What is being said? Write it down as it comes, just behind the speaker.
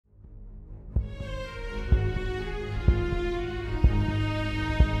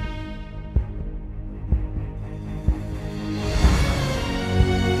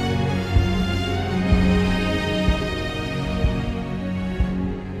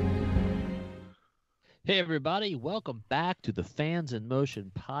Hey, everybody. Welcome back to the Fans in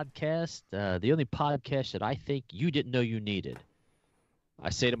Motion podcast, the only podcast that I think you didn't know you needed.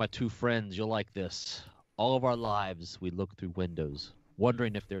 I say to my two friends, you'll like this. All of our lives, we look through windows,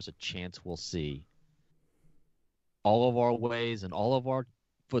 wondering if there's a chance we'll see. All of our ways and all of our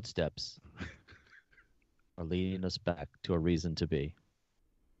footsteps are leading us back to a reason to be.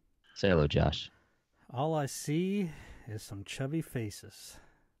 Say hello, Josh. All I see is some chubby faces,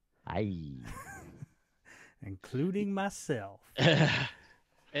 Aye. including myself.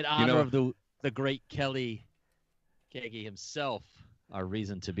 In honor of the great Kelly Keagy himself, our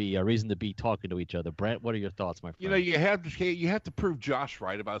reason to be talking to each other. Brent, what are your thoughts, my friend? You have to prove Josh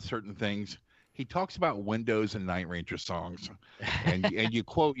right about certain things. He talks about windows and Night Ranger songs, and you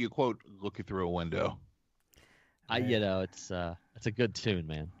quote looking through a window. It's a good tune,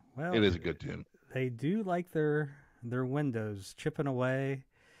 man. Well, It is a good tune. They do like their windows chipping away.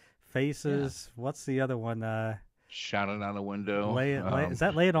 Faces. Yeah. What's the other one? Shouting out a window. Is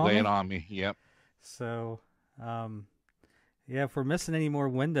that Lay It On Me? Lay It On Me, yep. So, if we're missing any more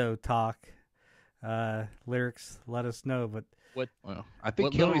window talk lyrics, let us know. But I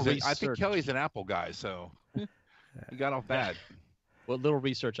think Kelly's an Apple guy, so he got off bad. What little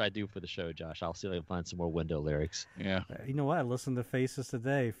research I do for the show, Josh, I'll see if I can find some more window lyrics. Yeah. You know what? I listened to Faces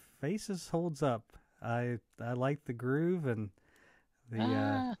today. Faces holds up. I like the groove and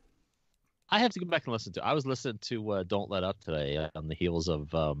the. I have to go back and listen to. I was listening to "Don't Let Up" today on the heels of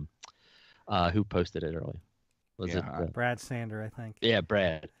who posted it earlier. Was it Brad Sander? I think. Yeah,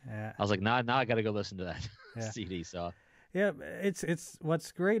 Brad. Yeah. I was like, nah, I got to go listen to that CD. So. Yeah, it's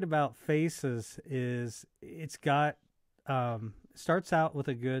what's great about Faces is it's got starts out with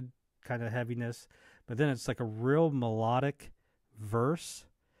a good kind of heaviness, but then it's like a real melodic verse,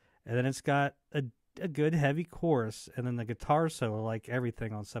 and then it's got a good heavy chorus, and then the guitar solo, like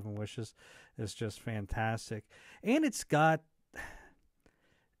everything on Seven Wishes, is just fantastic. And it's got,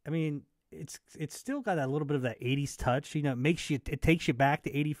 it's still got a little bit of that 80s touch. It takes you back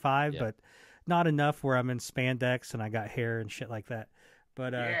to 85, but not enough where I'm in spandex and I got hair and shit like that.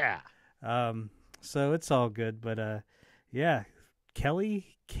 But so it's all good. But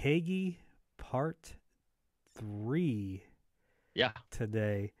Kelly Keagy Part 3. Yeah.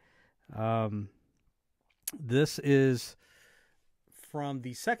 Today. This is from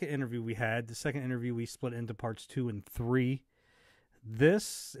the second interview we had. The second interview we split into parts 2 and 3.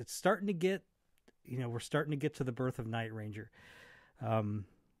 It's starting to get, we're starting to get to the birth of Night Ranger.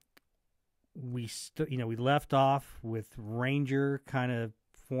 We left off with Ranger kind of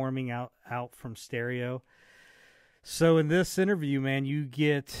forming out from stereo. So in this interview, man, you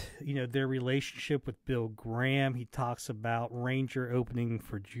get, their relationship with Bill Graham. He talks about Ranger opening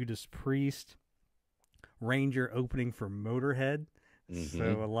for Judas Priest, Ranger opening for Motorhead. Mm-hmm.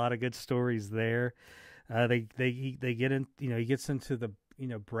 So a lot of good stories there. They get in, he gets into the,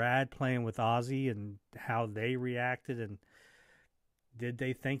 Brad playing with Ozzy and how they reacted, and did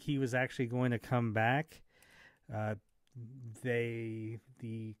they think he was actually going to come back? The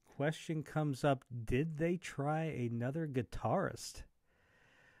question comes up, did they try another guitarist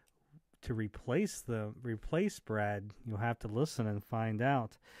to replace Brad? You'll have to listen and find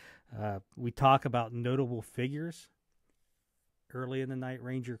out. We talk about notable figures early in the Night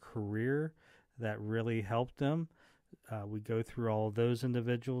Ranger career that really helped them. We go through all of those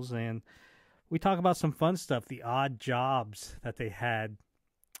individuals, and we talk about some fun stuff, the odd jobs that they had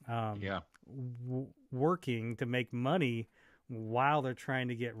working to make money while they're trying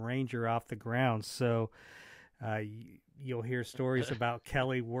to get Ranger off the ground. So you'll hear stories about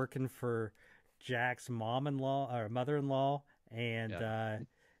Kelly working for Jack's mother-in-law, and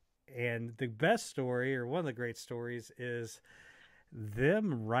the best story, or one of the great stories, is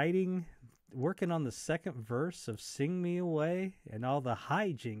them working on the second verse of Sing Me Away and all the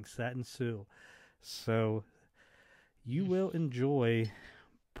hijinks that ensue. So you will enjoy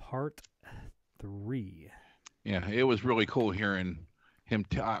part 3. Yeah, it was really cool hearing him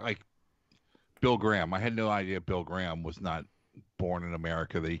like Bill Graham. I had no idea Bill Graham was not born in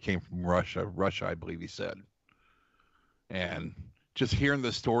America, that he came from Russia, I believe he said. And just hearing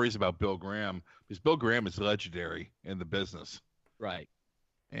the stories about Bill Graham, because Bill Graham is legendary in the business. Right.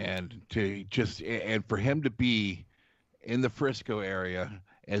 And for him to be in the Frisco area,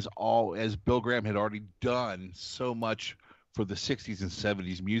 as Bill Graham had already done so much for the 60s and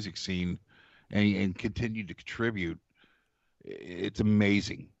 70s music scene, and continued to contribute, it's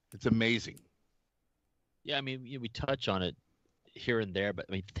amazing. It's amazing. Yeah, we touch on it here and there, but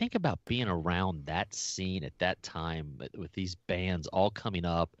think about being around that scene at that time with these bands all coming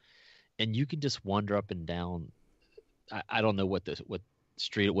up, and you can just wander up and down. I don't know what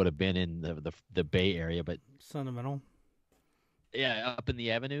street it would have been in the Bay Area, but Sentimental. yeah, up in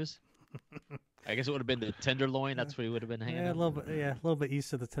the avenues. I guess it would have been the Tenderloin. That's where he would have been hanging out. A little bit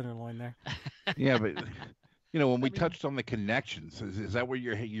east of the Tenderloin there. Yeah, but when we touched on the connections, is that what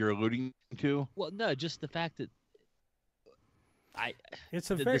you're alluding to? Well, no, just the fact that it's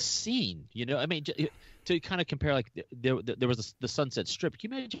the scene, I mean, to kind of compare, like there was the Sunset Strip.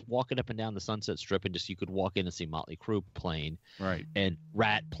 Can you imagine walking up and down the Sunset Strip and you could walk in and see Motley Crue playing, right, and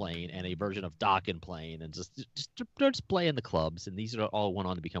Rat playing, and a version of Dokken playing, and they're just playing the clubs, and these are all went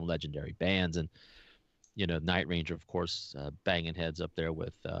on to become legendary bands, and Night Ranger, of course, banging heads up there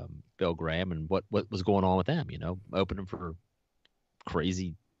with Bill Graham, and what was going on with them, opening for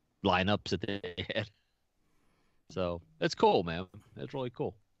crazy lineups that they had. So it's cool, man. It's really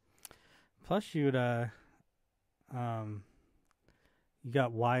cool. Plus, you got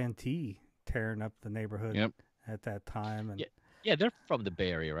Y&T tearing up the neighborhood at that time, and yeah, they're from the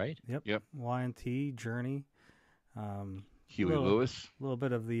Bay Area, right? Yep. Y&T, Journey, Huey Lewis, a little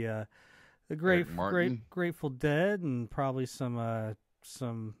bit of the Grateful Dead, and probably some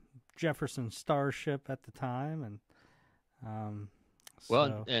Jefferson Starship at the time, and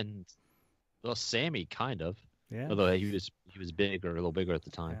Sammy kind of. Yeah. Although he was bigger, a little bigger at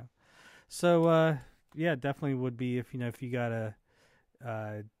the time. Yeah. So definitely would be if you gotta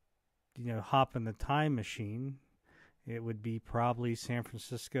hop in the time machine, it would be probably San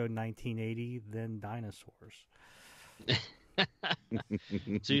Francisco 1980, then dinosaurs.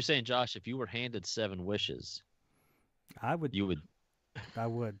 So you're saying, Josh, if you were handed 7 wishes, I would. You would.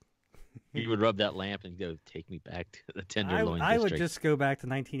 You would rub that lamp and go, take me back to the Tenderloin District. I would just go back to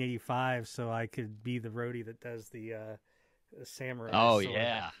 1985 so I could be the roadie that does the samurai. Oh, sword,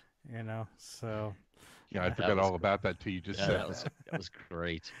 yeah. So. Yeah, I forgot all about that till you just said that was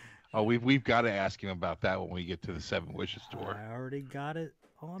great. Oh, we've got to ask him about that when we get to the 7 Wishes tour. I already got it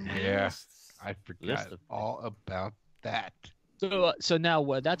on my list. I forgot all about that. So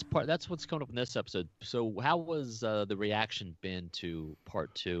now that's what's coming up in this episode. So how was the reaction been to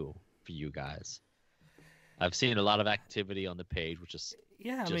part 2 for you guys? I've seen a lot of activity on the page, which is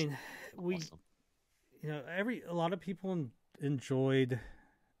I mean, awesome. A lot of people enjoyed.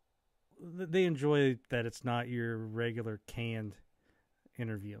 They enjoy that it's not your regular canned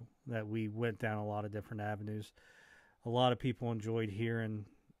interview. That we went down a lot of different avenues. A lot of people enjoyed hearing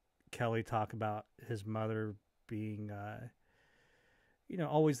Kelly talk about his mother being,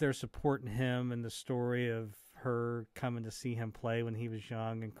 always there supporting him, and the story of her coming to see him play when he was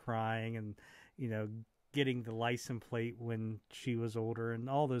young and crying, and getting the license plate when she was older, and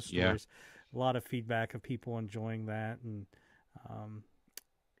all those stories. A lot of feedback of people enjoying that, and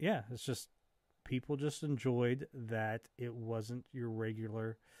it's just people just enjoyed that it wasn't your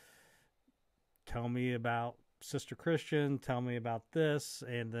regular. Tell me about Sister Christian. Tell me about this,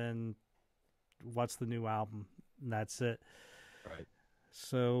 and then what's the new album? And that's it. Right.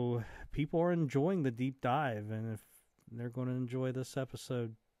 So people are enjoying the deep dive, and if they're going to enjoy this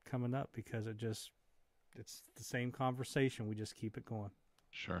episode coming up, because it's the same conversation. We just keep it going.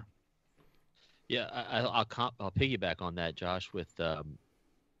 Sure. Yeah, I'll piggyback on that, Josh, with the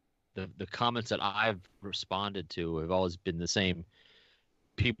comments that I've responded to have always been the same.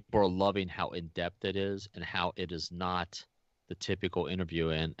 People are loving how in-depth it is and how it is not the typical interview.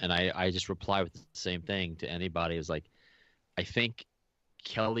 And I just reply with the same thing to anybody. Is like, I think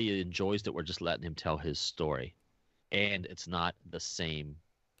Kelly enjoys that we're just letting him tell his story. And it's not the same.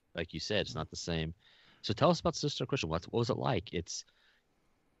 Like you said, it's not the same. So tell us about Sister Christian. What was it like?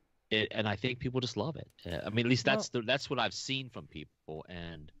 And I think people just love it. I mean, at least that's what I've seen from people.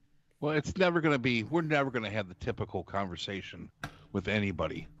 And well, it's never going to be. We're never going to have the typical conversation with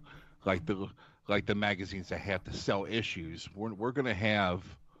anybody, like the magazines that have to sell issues. We're going to have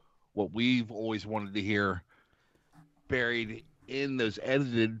what we've always wanted to hear buried in those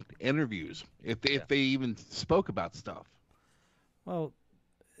edited interviews, if they even spoke about stuff. Well,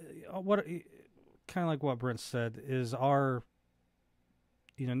 what kind of like what Brent said is our,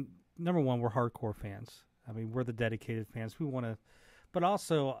 number one, we're hardcore fans. I mean, we're the dedicated fans. We want to, but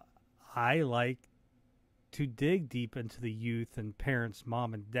also I like to dig deep into the youth and parents,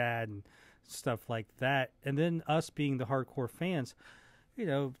 mom and dad, and stuff like that. And then us being the hardcore fans,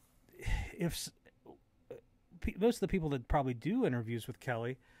 if most of the people that probably do interviews with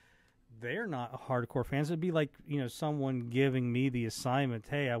Kelly, they're not hardcore fans. It'd be like, someone giving me the assignment,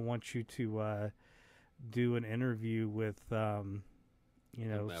 hey, I want you to do an interview with, some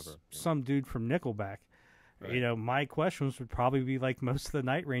dude from Nickelback. Right. My questions would probably be like most of the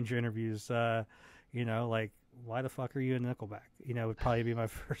Night Ranger interviews, like, why the fuck are you in Nickelback? Would probably be my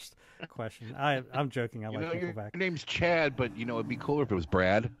first question. I'm joking. I like Nickelback. Your name's Chad, but it'd be cooler if it was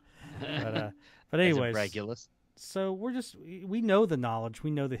Brad. But anyways, Brad Gillis. So we know the knowledge, we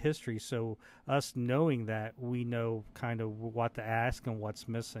know the history. So us knowing that, we know kind of what to ask and what's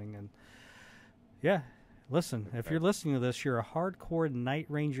missing. And yeah, listen, if you're listening to this, you're a hardcore Night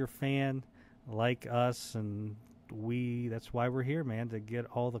Ranger fan like us, and that's why we're here, man, to get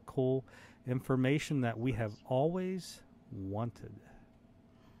all the cool information that we have always wanted.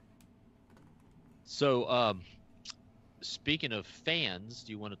 So, speaking of fans,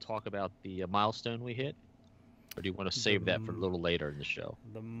 do you want to talk about the milestone we hit? Or do you want to save that for a little later in the show?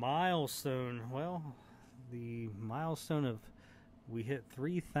 The milestone, we hit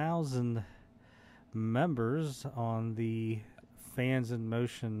 3,000 members on the Fans in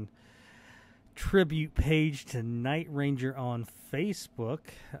Motion tribute page to Night Ranger on Facebook.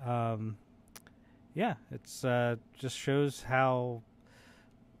 It's just shows how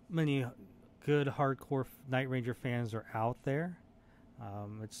many good hardcore Night Ranger fans are out there.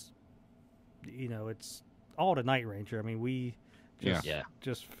 It's all to Night Ranger. I mean, we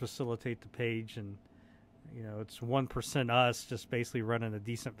just facilitate the page, and it's 1% us just basically running a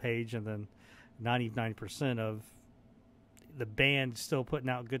decent page, and then 99% of the band still putting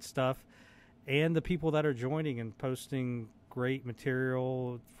out good stuff, and the people that are joining and posting great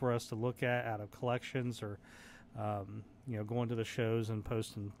material for us to look at out of collections, or going to the shows and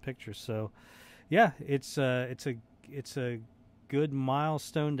posting pictures. So yeah, it's a good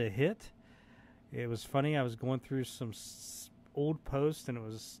milestone to hit. It was funny. I was going through some old posts, and it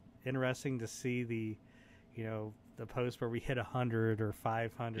was interesting to see the post where we hit 100 or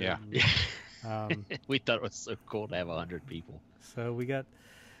 500. Yeah. We thought it was so cool to have 100 people. So we got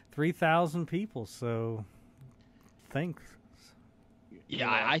 3,000 people. So thanks. Yeah,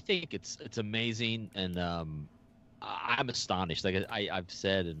 I think it's amazing, and I'm astonished. Like I've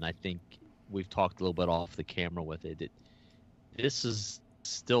said, and I think we've talked a little bit off the camera with it. This is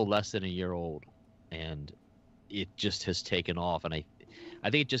still less than a year old, and it just has taken off. And I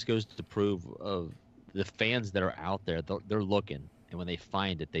think it just goes to prove of the fans that are out there. They're looking, and when they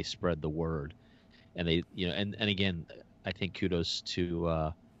find it, they spread the word. And they, and again, I think kudos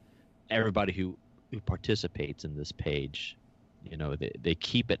to everybody who participates in this page. They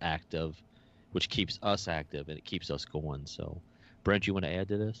keep it active, which keeps us active, and it keeps us going. So, Brent, you want to add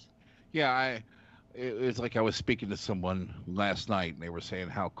to this? Yeah, it's like I was speaking to someone last night, and they were saying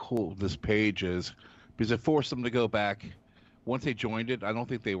how cool this page is, because it forced them to go back. Once they joined it, I don't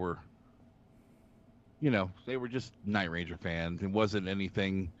think they were, they were just Night Ranger fans. It wasn't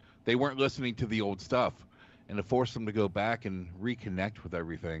anything. They weren't listening to the old stuff, and it forced them to go back and reconnect with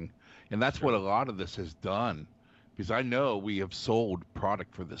everything. And that's what a lot of this has done, because I know we have sold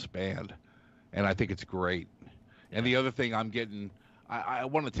product for this band, and I think it's great. And the other thing I'm getting, I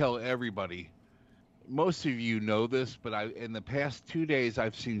want to tell everybody, most of you know this, but in the past 2 days,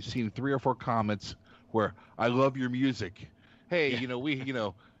 I've seen 3 or 4 comments where I love your music. Hey,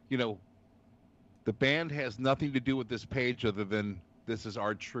 the band has nothing to do with this page other than this is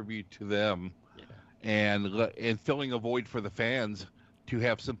our tribute to them, and filling a void for the fans to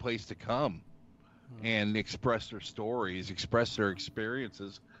have some place to come and express their stories, express their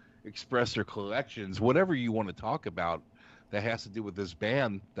experiences, express their collections, whatever you want to talk about that has to do with this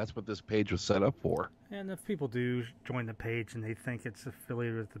band. That's what this page was set up for. And if people do join the page and they think it's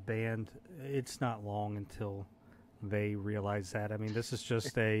affiliated with the band, it's not long until they realize that. I mean, this is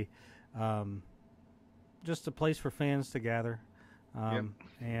just a place for fans to gather. And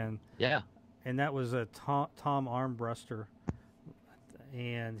that was a Tom Armbruster,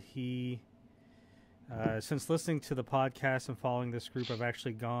 and he since listening to the podcast and following this group, I've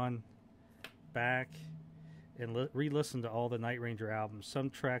actually gone back and re-listened to all the Night Ranger albums. Some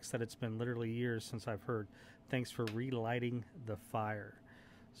tracks that it's been literally years since I've heard. Thanks for relighting the fire.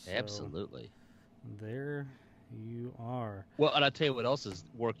 So, absolutely. There you are. Well, and I'll tell you what else has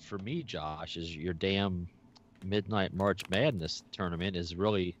worked for me, Josh, is your damn Midnight March Madness tournament is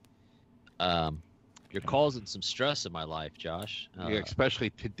really you're causing some stress in my life, Josh. Especially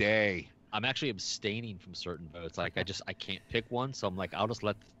today. I'm actually abstaining from certain votes. Like I can't pick one, so I'm like, I'll just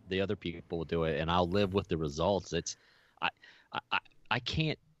let the other people do it, and I'll live with the results. I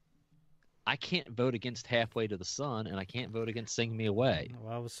can't vote against Halfway to the Sun, and I can't vote against Sing Me Away.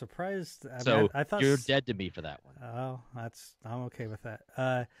 Well, I was surprised. I thought you're dead to me for that one. Oh, I'm okay with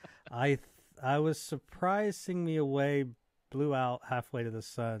that. I was surprised Sing Me Away blew out Halfway to the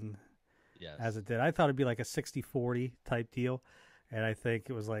Sun. Yes. As it did. I thought it'd be like a 60-40 type deal, and I think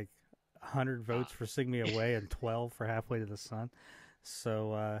it was like 100 votes for Sing Me Away and 12 for Halfway to the Sun.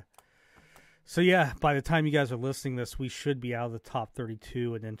 So, So yeah, by the time you guys are listening to this, we should be out of the top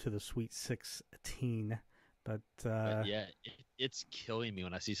 32 and into the Sweet 16. But yeah, it's killing me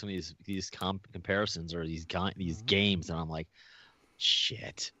when I see some of these comparisons or these games, and I'm like,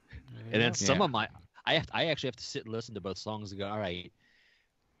 shit. yeah. And then some of my, I actually have to sit and listen to both songs and go, all right,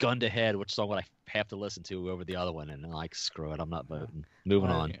 gun to head, which song would I have to listen to over the other one? And I'm like, screw it, I'm not voting. Moving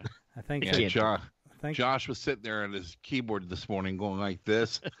on. Yeah. I think Josh was sitting there on his keyboard this morning going like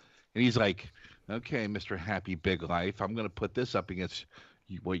this, and he's like, okay, Mr. Happy Big Life, I'm going to put this up against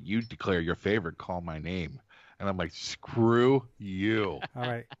what you declare your favorite, Call My Name. And I'm like, screw you. All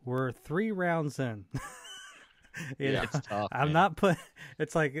right, we're 3 rounds in. It's tough. I'm not putting.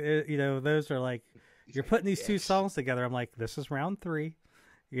 It's like those are like you're putting these two songs together. I'm like, this is round 3.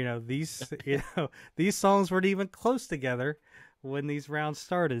 These these songs weren't even close together when these rounds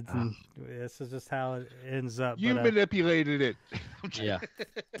started. And this is just how it ends up. You manipulated it. Yeah,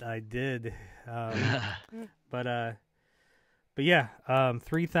 I did. But yeah,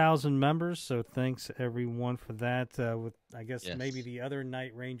 3,000 members. So thanks everyone for that. With I guess maybe the other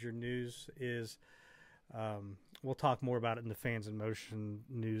Night Ranger news is, we'll talk more about it in the Fans in Motion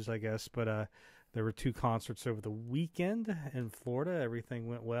news, I guess. But there were 2 concerts over the weekend in Florida. Everything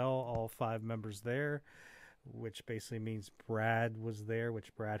went well. All 5 members there, which basically means Brad was there,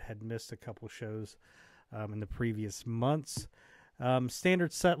 which Brad had missed a couple shows in the previous months.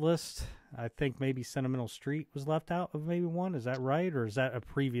 Standard set list. I think maybe Sentimental Street was left out of maybe one. Is that right, or is that a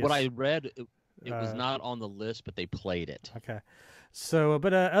previous? What I read, it was not on the list, but they played it. Okay. So,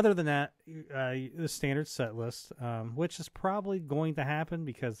 but other than that, the standard set list, which is probably going to happen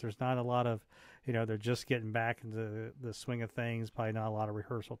because there's not a lot of, they're just getting back into the swing of things. Probably not a lot of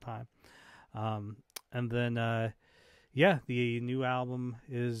rehearsal time. And then, the new album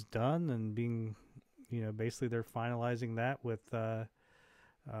is done and being. Basically they're finalizing that with, the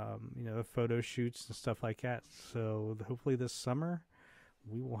photo shoots and stuff like that. So hopefully this summer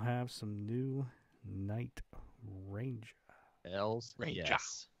we will have some new Night Ranger. Ranger.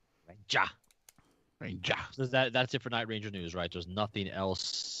 So that's it for Night Ranger news, right? There's nothing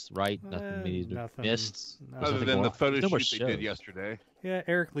else, right? Nothing missed. Other than the photo shoot they did yesterday. Yeah,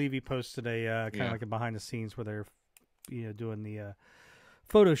 Eric Levy posted a kind of like a behind the scenes where they're, doing the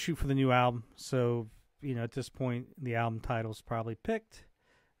photo shoot for the new album. So, at this point, the album title's probably picked.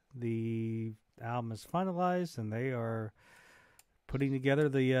 The album is finalized, and they are putting together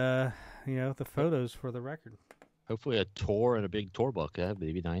the the photos for the record. Hopefully, a tour and a big tour book. That'd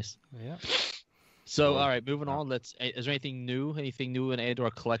be nice. Yeah. So, all right, moving on. Is there anything new? Anything new in add to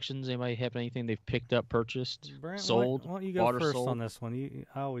our collections? Anybody have anything they've picked up, purchased, Brent, sold? Why don't you go first on this one?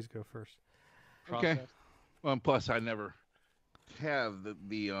 I always go first. Okay. Well, and plus, I never have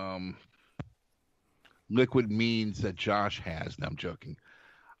the liquid means that Josh has. No, I'm joking.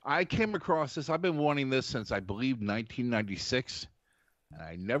 I came across this. I've been wanting this since, I believe, 1996, and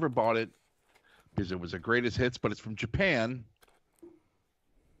I never bought it because it was a greatest hits, but it's from Japan.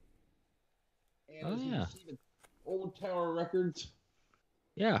 And you see the Old Tower Records.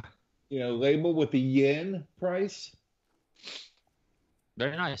 Yeah. Label with the yen price.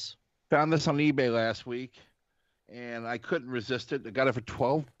 Very nice. Found this on eBay last week, and I couldn't resist it. I got it for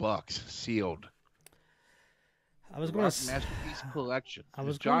 $12, sealed. I was going to Masterpiece Collection.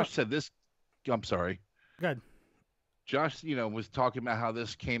 Said this. I'm sorry. Good. Josh, was talking about how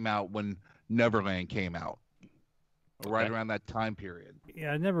this came out when Neverland came out, right around that time period.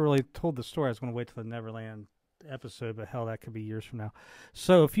 Yeah, I never really told the story. I was going to wait till the Neverland episode, but hell, that could be years from now.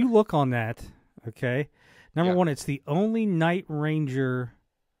 So if you look on that, okay, number one, it's the only Night Ranger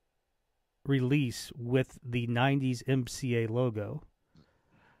release with the 90s MCA logo.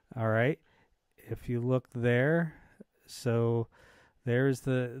 All right. If you look there, so there's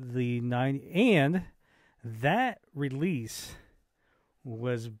the 90, and that release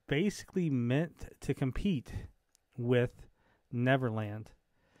was basically meant to compete with Neverland.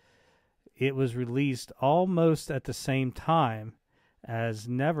 It was released almost at the same time as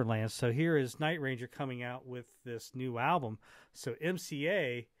Neverland. So here is Night Ranger coming out with this new album. So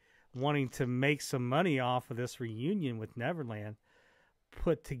MCA, wanting to make some money off of this reunion with Neverland,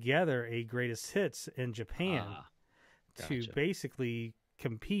 put together a greatest hits in Japan to basically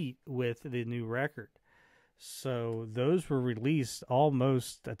compete with the new record. So those were released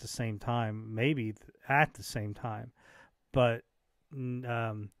almost at the same time, maybe at the same time. But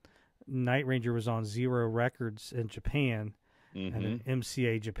Night Ranger was on Zero Records in Japan, and then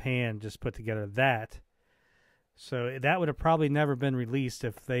MCA Japan just put together that. So that would have probably never been released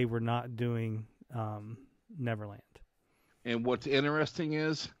if they were not doing Neverland. And what's interesting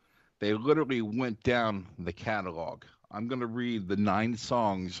is they literally went down the catalog. I'm going to read the 9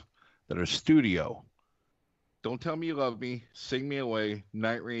 songs that are studio. Don't Tell Me You Love Me, Sing Me Away,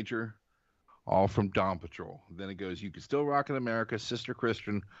 Night Ranger, all from Dawn Patrol. Then it goes, You Can Still Rock in America, Sister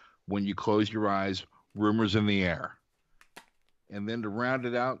Christian, When You Close Your Eyes, Rumors in the Air. And then to round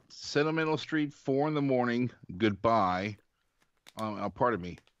it out, Sentimental Street, 4 in the Morning, Goodbye. Pardon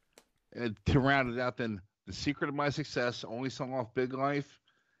me. And to round it out, then The Secret of My Success, only song off Big Life,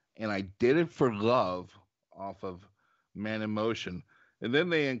 and I Did It for Love off of Man in Motion. And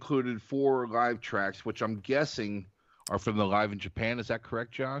then they included 4 live tracks, which I'm guessing are from the Live in Japan. Is that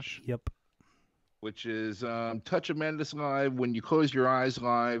correct, Josh? Yep. Which is Touch of Madness Live, When You Close Your Eyes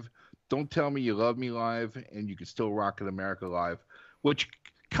Live, Don't Tell Me You Love Me Live, and You Can Still Rock in America Live, which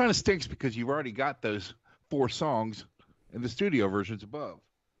kind of stinks because you've already got those 4 songs in the studio versions above.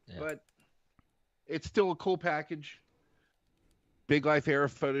 Yeah. But it's still a cool package. Big Life era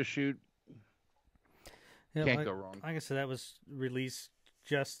photo shoot. Yeah, Can't go wrong. Like I said, that was released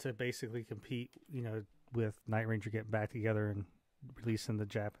just to basically compete, with Night Ranger getting back together and releasing the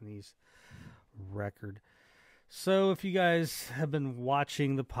Japanese record. So if you guys have been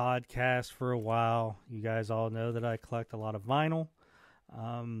watching the podcast for a while, you guys all know that I collect a lot of vinyl.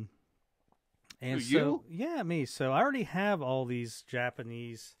 Yeah, me. So I already have all these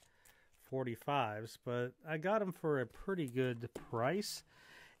Japanese 45s, but I got them for a pretty good price,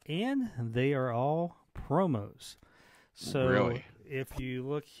 and they are all promos. So really? If you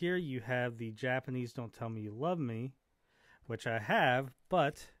look here, you have the Japanese Don't Tell Me You Love Me, which I have,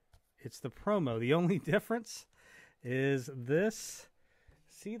 but it's the promo. The only difference is this.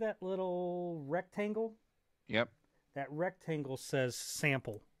 See that little rectangle? Yep. That rectangle says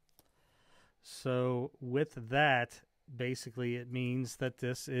sample. So with that, basically it means that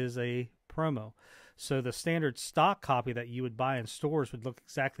this is a promo. So the standard stock copy that you would buy in stores would look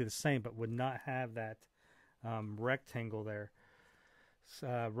exactly the same, but would not have that rectangle there.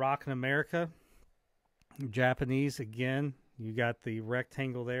 Rockin' America, Japanese, again, you got the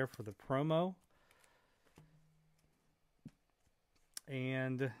rectangle there for the promo.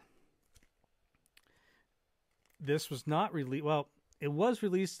 And this was not released. Well, it was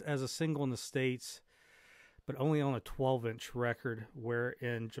released as a single in the States, but only on a 12-inch record, where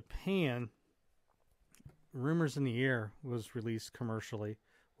in Japan, Rumors in the Air was released commercially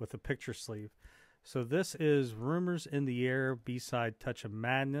with a picture sleeve. So this is Rumors in the Air, B-side Touch of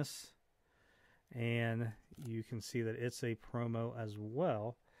Madness. And you can see that it's a promo as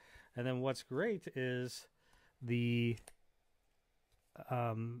well. And then what's great is the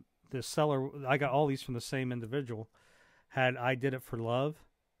seller, I got all these from the same individual, had I Did It for Love.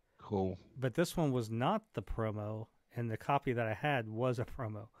 Cool. But this one was not the promo, and the copy that I had was a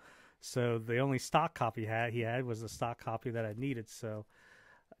promo. So the only stock copy he had was the stock copy that I needed. So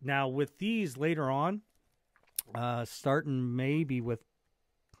now with these later on, starting maybe with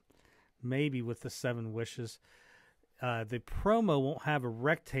the 7 Wishes, the promo won't have a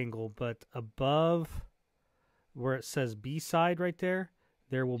rectangle, but above where it says B-side right there,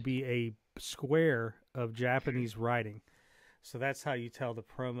 there will be a square of Japanese writing. So that's how you tell the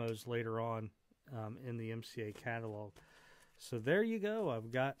promos later on in the MCA catalog. So there you go.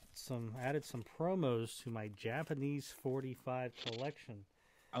 I've got added some promos to my Japanese 45 collection.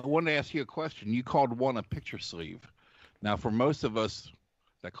 I wanted to ask you a question. You called one a picture sleeve. Now, for most of us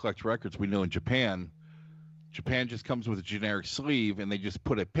that collect records, we know in Japan just comes with a generic sleeve, and they just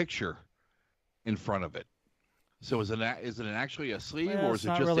put a picture in front of it. So is it actually a sleeve, or is it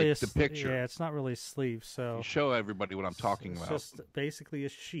just really the picture? Yeah, it's not really a sleeve. So you show everybody what I'm talking about. It's just basically a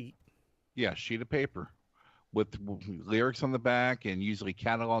sheet. Yeah, sheet of paper with lyrics on the back and usually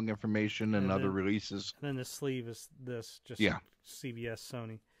catalog information and other releases. And then the sleeve is this, just CBS,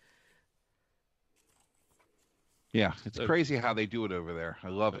 Sony. Yeah, it's crazy how they do it over there. I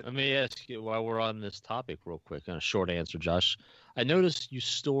love it. Let me ask you, while we're on this topic real quick, and a short answer, Josh. I noticed you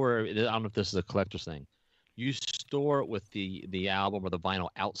store, I don't know if this is a collector's thing, you store it with the album or the vinyl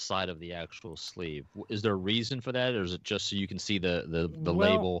outside of the actual sleeve. Is there a reason for that, or is it just so you can see the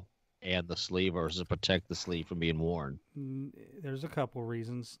label and the sleeve, or does it protect the sleeve from being worn? There's a couple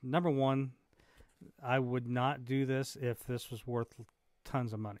reasons. Number one, I would not do this if this was worth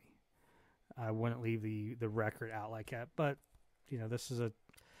tons of money. I wouldn't leave the record out like that. But, this is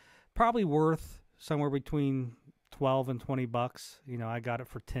probably worth somewhere between $12 and $20. I got it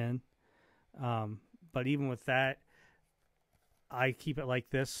for 10. But even with that, I keep it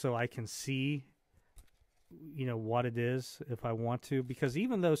like this so I can see, what it is if I want to. Because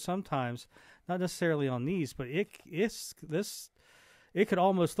even though sometimes, not necessarily on these, but it could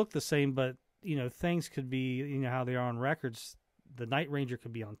almost look the same, but, things could be, how they are on records. the Night Ranger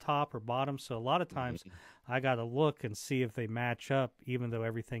could be on top or bottom. So a lot of times I got to look and see if they match up, even though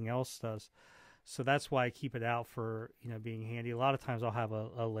everything else does. So that's why I keep it out for, being handy. A lot of times I'll have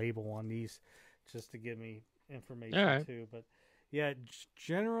a label on these just to give me information too. But yeah,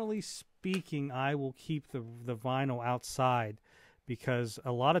 generally speaking, I will keep the vinyl outside because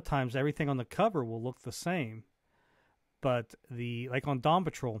a lot of times everything on the cover will look the same. But like on Dawn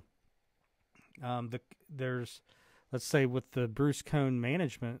Patrol, there's, let's say with the Bruce Cohn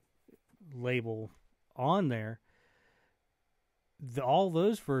management label on there, all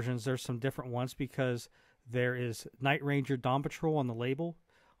those versions, there's some different ones because there is Night Ranger Dawn Patrol on the label.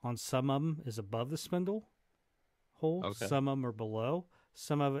 On some of them is above the spindle hole. Okay. Some of them are below.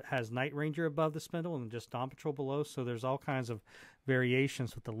 Some of it has Night Ranger above the spindle and just Dawn Patrol below. So there's all kinds of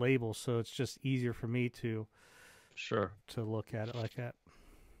variations with the labels. So it's just easier for me to look at it like that.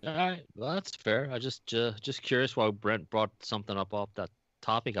 All right, well, that's fair. I just curious why Brent brought something up off that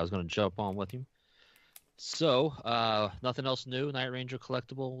topic. I was going to jump on with him. So, nothing else new, Night Ranger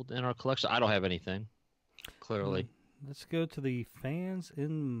collectible in our collection? I don't have anything, clearly. Let's go to the Fans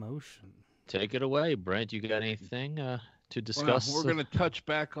in Motion. Take it away, Brent. You got anything to discuss? Well, we're going to touch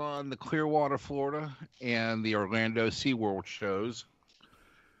back on the Clearwater, Florida, and the Orlando SeaWorld shows.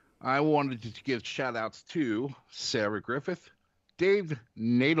 I wanted to give shout-outs to Sarah Griffith, Dave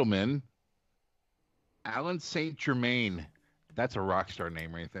Nadelman, Alan St. Germain. That's a rock star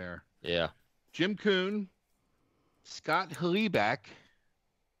name right there. Yeah. Jim Kuhn, Scott Hleback,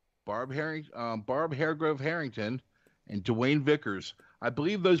 Barb Hairgrove Harrington, and Dwayne Vickers. I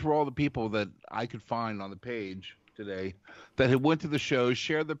believe those were all the people that I could find on the page today that had went to the show,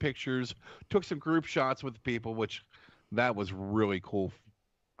 shared the pictures, took some group shots with the people, which that was really cool.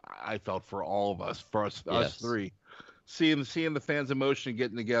 I felt for all of us, for us three, seeing the Fans in Motion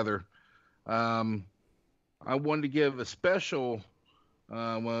getting together. I wanted to give a special.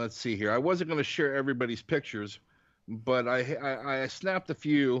 Well, let's see here. I wasn't going to share everybody's pictures, but I snapped a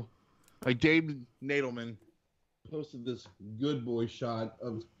few. Like Dave Nadelman posted this good boy shot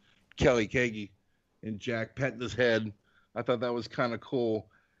of Kelly Keagy and Jack petting his head. I thought that was kind of cool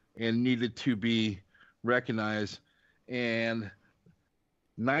and needed to be recognized. And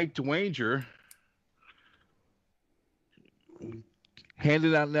Night Ranger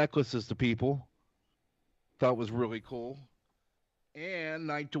handed out necklaces to people. Thought was really cool. And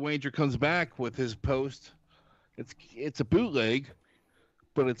Night Ranger comes back with his post. It's a bootleg,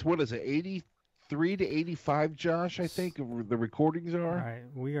 but it's, what is it, 83 to 85, Josh, I think the recordings are. All right,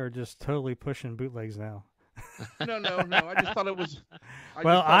 we are just totally pushing bootlegs now. No. I just thought it was.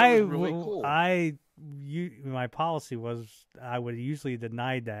 Really cool. My policy was I would usually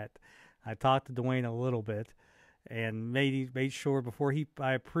deny that. I talked to Dwayne a little bit and made sure before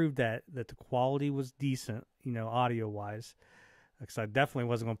I approved that the quality was decent, audio wise. Because I definitely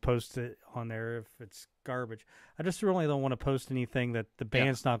wasn't going to post it on there if it's garbage. I just really don't want to post anything that the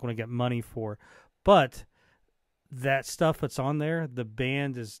band's not going to get money for. But that stuff that's on there, the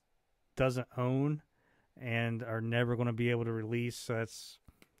band doesn't own and are never going to be able to release. So that's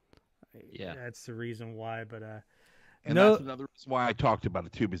the reason why. But and that's another reason why I talked about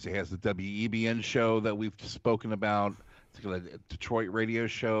it too, because it has the WEBN show that we've spoken about. It's got a Detroit radio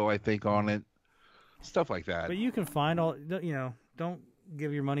show, I think, on it. Stuff like that. But you can find all, don't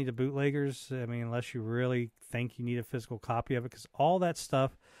give your money to bootleggers, unless you really think you need a physical copy of it, because all that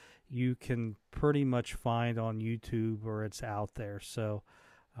stuff you can pretty much find on YouTube or it's out there. So,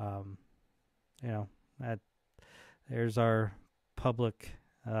 there's our public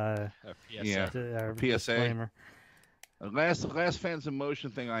our PSA. Disclaimer. The last Fans in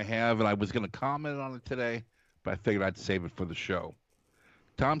Motion thing I have, and I was going to comment on it today, but I figured I'd save it for the show.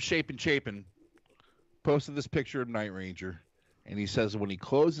 Tom Chapin posted this picture of Night Ranger, and he says when he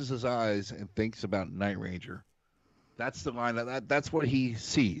closes his eyes and thinks about Night Ranger, that's the lineup. That's what he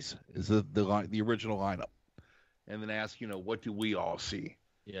sees is the original lineup, and then ask, what do we all see?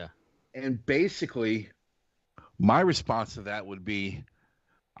 Yeah. And basically, my response to that would be,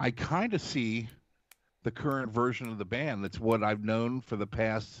 I kind of see the current version of the band. That's what I've known for the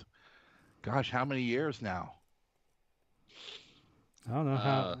past, how many years now? I don't know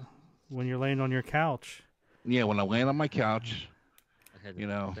how. When you're laying on your couch. Yeah, when I'm laying on my couch, thinking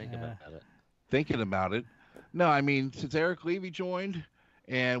about it. No, since Eric Levy joined,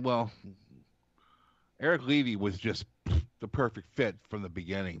 and Eric Levy was just the perfect fit from the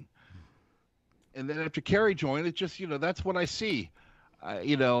beginning. And then after Kerry joined, it just, that's what I see.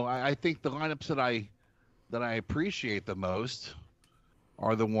 I think the lineups that I appreciate the most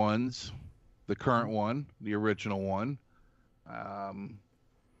are the ones, the current one, the original one.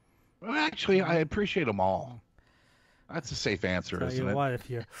 Well, actually, I appreciate them all. That's a safe answer, Tell isn't you it? what, if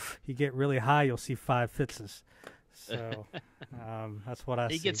you get really high, you'll see 5 Fitzes. So that's what I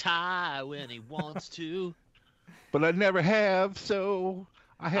see. He gets high when he wants to. But I never have, so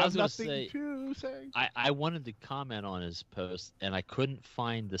I was have gonna nothing say- to say. I wanted to comment on his post, and I couldn't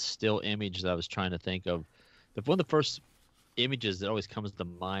find the still image that I was trying to think of. One of the first images that always comes to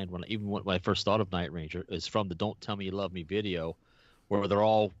mind when I first thought of Night Ranger is from the "Don't Tell Me You Love Me" video, where they're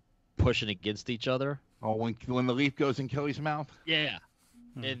all pushing against each other. Oh, when the leaf goes in Kelly's mouth? Yeah,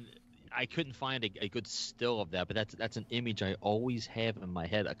 and I couldn't find a good still of that, but that's an image I always have in my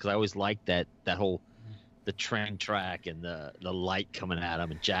head because I always liked that whole the train track and the light coming at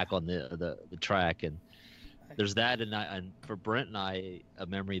him and Jack on the track, and there's that, and for Brent and I, a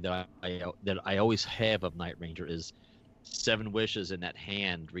memory that I always have of Night Ranger is 7 wishes and that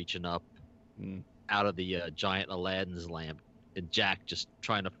hand reaching up out of the giant Aladdin's lamp, and Jack just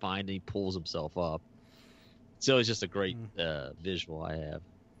trying to find, and he pulls himself up. So it's just a great visual I have.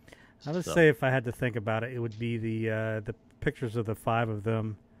 I would say if I had to think about it, it would be the pictures of the 5 of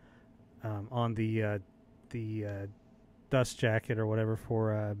them on the dust jacket or whatever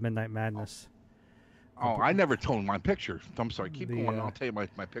for Midnight Madness. Oh, I never told my picture. I'm sorry. Keep going. I'll tell you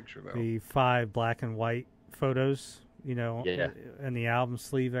my picture, though. The 5 black and white photos, in the album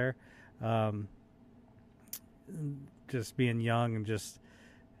sleeve there. Just being young and just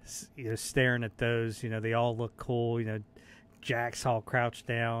staring at those. They all look cool. Jack's all crouched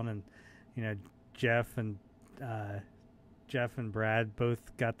down, and Jeff and Brad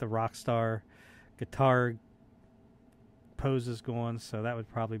both got the rock star guitar poses going, so that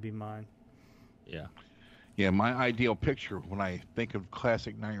would probably be mine. Yeah, my ideal picture when I think of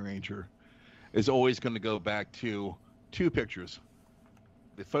classic Night Ranger is always going to go back to 2 pictures.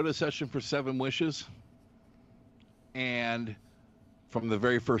 The photo session for 7 Wishes, and from the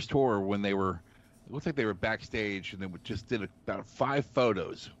very first tour when it looked like they were backstage, and they just did about 5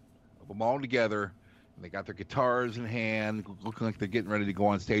 photos of them all together, and they got their guitars in hand, looking like they're getting ready to go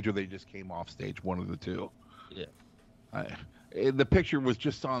on stage, or they just came off stage, one of the two. Yeah. The picture was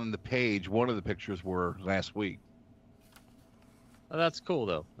just on the page. One of the pictures were last week. Oh, that's cool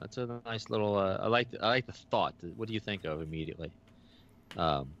though. That's a nice little. I like the thought. What do you think of immediately?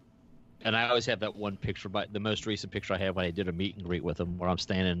 And I always have that one picture, but the most recent picture I have when I did a meet and greet with him, where I'm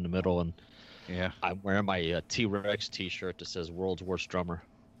standing in the middle and I'm wearing my T-Rex T-shirt that says "World's Worst Drummer."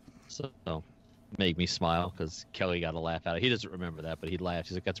 So made me smile because Kelly got a laugh out of it. He doesn't remember that, but he laughed.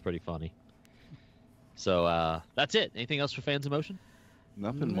 He's like, "That's pretty funny." So that's it. Anything else for Fans in Motion?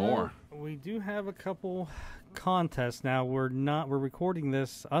 Nothing more. We do have a couple contests now. We're recording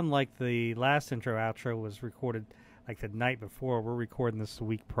this, unlike the last intro outro was recorded like the night before. We're recording this a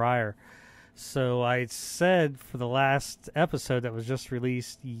week prior. So I said for the last episode that was just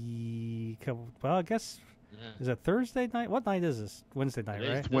released, I guess, is it Thursday night? What night is this? Wednesday night, right?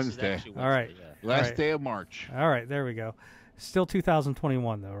 It's Wednesday. All right. Yeah. Last day of March. All right, there we go. Still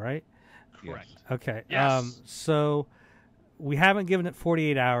 2021 though, right? Correct. Okay. Yes. So we haven't given it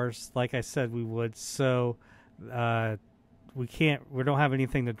 48 hours like I said we would. So we don't have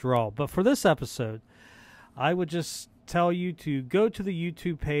anything to draw. But for this episode, I would just tell you to go to the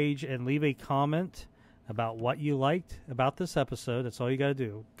YouTube page and leave a comment about what you liked about this episode. That's all you got to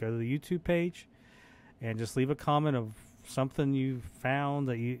do. Go to the YouTube page and just leave a comment of something you found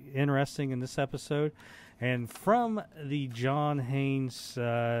that you interesting in this episode. And from the John Haynes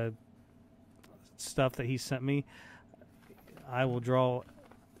stuff that he sent me, I will draw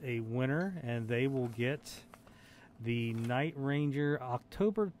a winner, and they will get the Night Ranger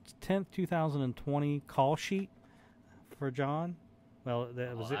October 10th, 2020 call sheet for John. Well,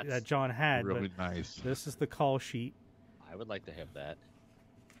 that was it that John had. Really but nice. This is the call sheet. I would like to have that.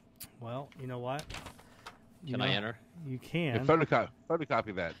 Well, you know what? Can I enter? You can. Yeah,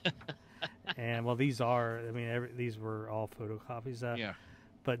 photocopy that. And well, these were all photocopies. Yeah.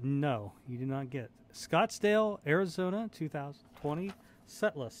 But no, you do not get Scottsdale, Arizona, 2020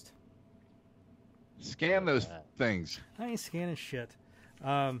 set list. Scan those things. I ain't scanning shit.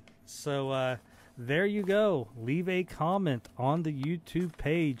 So there you go. Leave a comment on the YouTube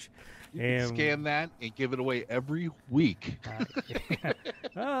page. You can scan that and give it away every week.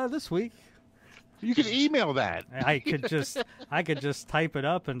 This week. You can email that. I could just type it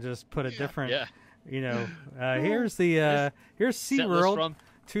up and just put a different. Yeah. Here's SeaWorld from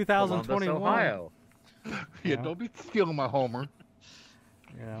 2021. Columbus, Ohio. Yeah, don't be stealing my homer.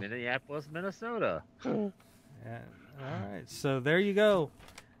 Minneapolis, Minnesota. Yeah. All right, so there you go.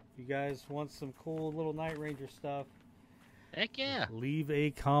 You guys want some cool little Night Ranger stuff? Heck yeah. Leave a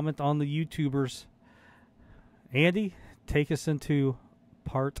comment on the YouTubers. Andy, take us into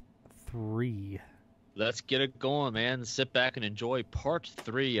part 3. Let's get it going, man. Sit back and enjoy part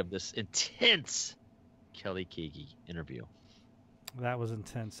 3 of this intense Kelly Keagy interview. That was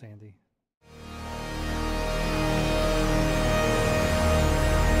intense, Andy.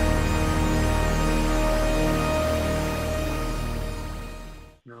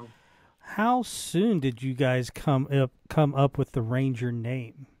 No. How soon did you guys come up with the Ranger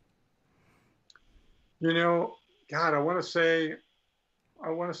name? You know, God, I want to say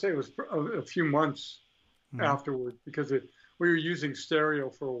it was a few months afterward, because we were using stereo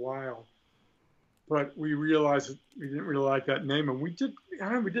for a while, but we realized that we didn't really like that name, and we did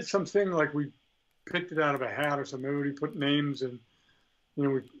something like we picked it out of a hat or something. We put names, and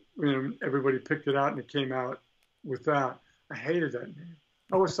everybody picked it out, and it came out with that. I hated that name.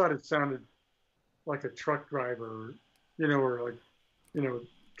 I always thought it sounded like a truck driver, or like,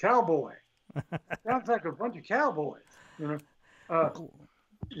 cowboy. Sounds like a bunch of cowboys,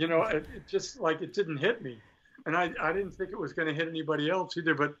 it just like it didn't hit me, and I didn't think it was going to hit anybody else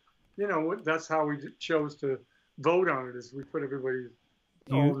either. But that's how we chose to vote on it, is we put everybody's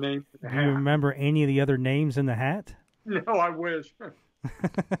all names in the hat. Do you remember any of the other names in the hat? No, I wish.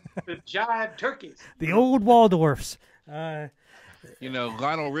 The Jive Turkeys, the old Waldorfs.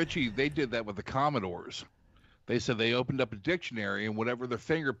 Lionel Richie, they did that with the Commodores. They said they opened up a dictionary, and whatever their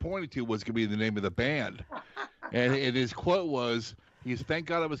finger pointed to was going to be the name of the band. And his quote was, "Thank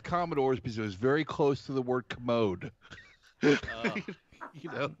God it was Commodores, because it was very close to the word commode." So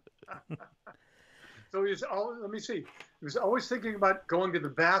let me see. He was always thinking about going to the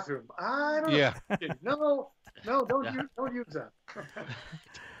bathroom. I don't know. No, don't use that.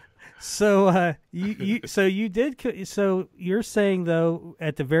 So you're saying, though,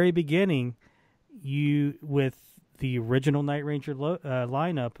 at the very beginning, you, with the original Night Ranger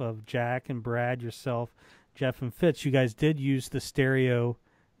lineup of Jack and Brad, yourself, Jeff and Fitz, you guys did use the stereo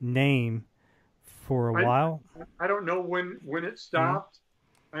name for a while? I don't know when it stopped.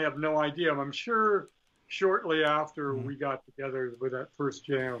 I have no idea. I'm sure shortly after we got together with that first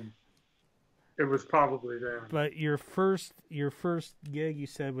jam, it was probably there. But your first gig, you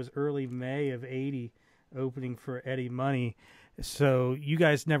said, was early May of '80, opening for Eddie Money. So you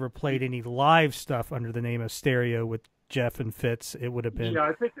guys never played any live stuff under the name of Stereo with Jeff and Fitz. It would have been. Yeah,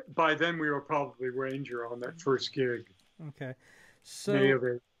 I think by then we were probably Ranger on that first gig. Okay. So May of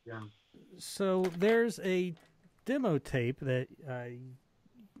it, yeah. So there's a demo tape that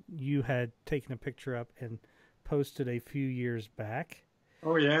you had taken a picture up and posted a few years back.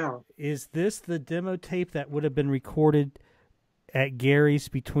 Oh yeah. Is this the demo tape that would have been recorded at Gary's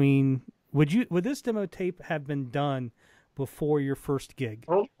between? Would this demo tape have been done before your first gig?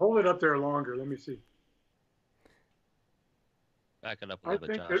 Hold it up there longer. Let me see. Back it up a little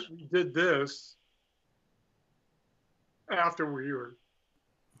bit, Josh. I think that we did this after we were.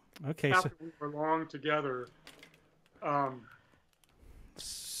 Okay. After we were long together.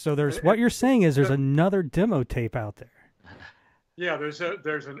 So what you're saying is there's another demo tape out there. Yeah, there's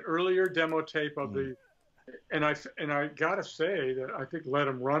an earlier demo tape of the, and I gotta say that I think Let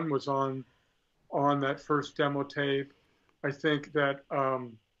 'Em Run was on that first demo tape. I think that I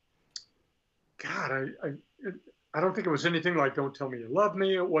don't think it was anything like Don't Tell Me You Love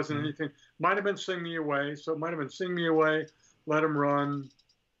Me. It wasn't anything. Might have been Sing Me Away. So it might have been Sing Me Away, Let 'Em Run.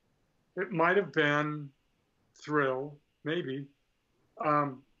 It might have been Thrill, maybe.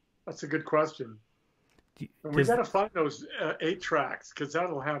 That's a good question. And we got to find those 8 tracks, because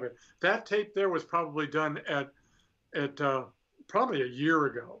that'll have it. That tape there was probably done at probably a year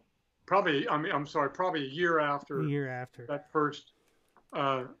ago. Probably a year after. That first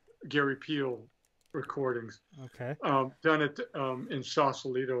Gary Pihl recordings. Okay. Done it in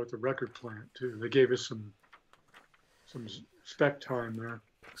Sausalito at the record plant too. They gave us some spec time there.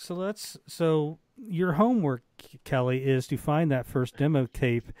 So your homework, Kelly, is to find that first demo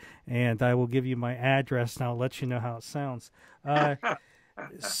tape, and I will give you my address, and I'll let you know how it sounds.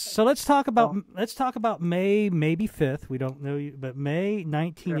 So let's talk about May, maybe 5th. We don't know you, but May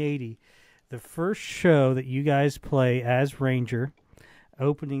 1980, the first show that you guys play as Ranger,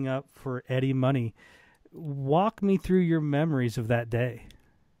 opening up for Eddie Money. Walk me through your memories of that day.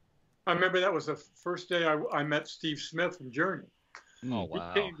 I remember that was the first day I met Steve Smith from Journey. Oh,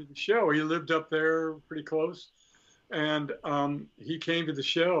 wow. He came to the show. He lived up there pretty close. And he came to the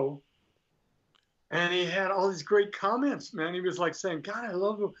show. And he had all these great comments, man. He was like saying, God, I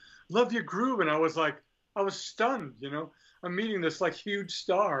love your groove. And I was stunned, I'm meeting this like huge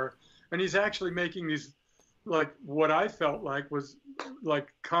star. And he's actually making these, like, what I felt like was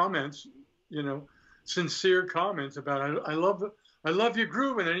like comments, sincere comments about, I love your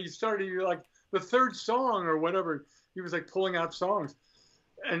groove. And then he started like the third song or whatever. He was like pulling out songs.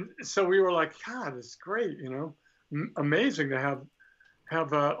 and so we were like, God, it's great, amazing to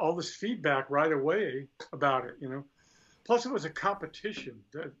have all this feedback right away about it, Plus, it was a competition.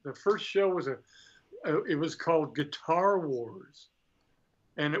 The first show was it was called Guitar Wars,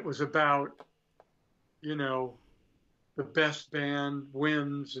 and it was about, the best band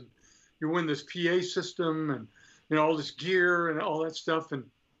wins, and you win this PA system and all this gear and all that stuff, and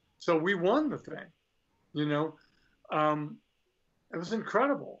so we won the thing, It was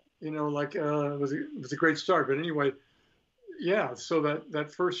incredible, it was a great start. But anyway, yeah. So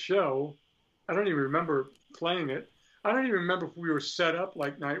that first show, I don't even remember playing it. I don't even remember if we were set up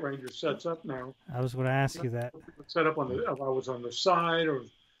like Night Ranger sets up now. I was going to ask you that. Set up if I was on the side or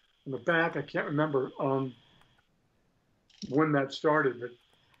on the back. I can't remember when that started, but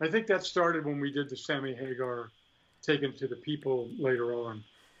I think that started when we did the Sammy Hagar Taken to the People later on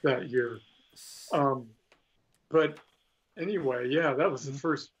that year. But anyway, yeah, that was the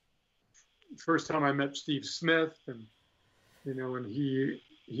first time I met Steve Smith, and and he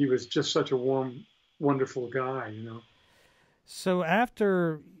was just such a warm, wonderful guy, So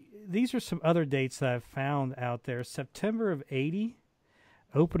after, these are some other dates that I've found out there. September of '80,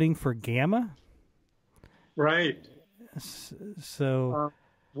 opening for Gamma. Right. So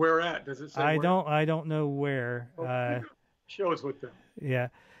where at? Does it say? I don't know where. Shows with them. Yeah.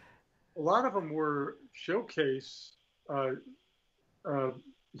 A lot of them were showcase.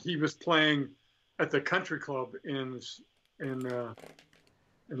 He was playing at the country club in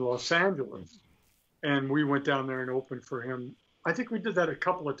Los Angeles, and we went down there and opened for him. I think we did that a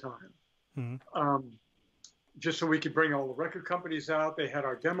couple of times, just so we could bring all the record companies out. They had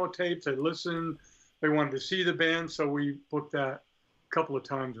our demo tapes. They listened. They wanted to see the band, so we booked that a couple of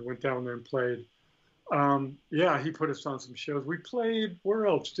times and went down there and played. Yeah, he put us on some shows. We played where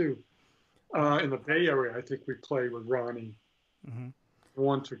else too? In the Bay Area, I think we played with Ronnie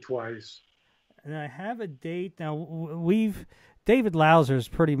once or twice. And I have a date now. David Lauser is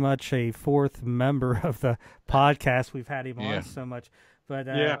pretty much a fourth member of the podcast. We've had him on so much, but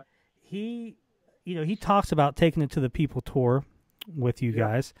he talks about taking it to the People tour with you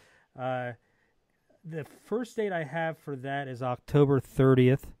guys. The first date I have for that is October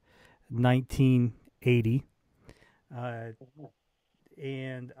 30th, 1980.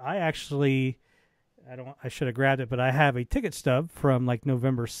 And I should have grabbed it, but I have a ticket stub from like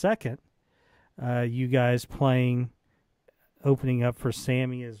November 2nd. You guys opening up for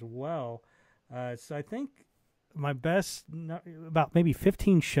Sammy as well. So I think my best, about maybe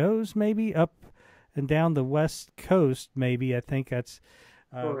 15 shows, maybe up and down the West Coast. Maybe I think that's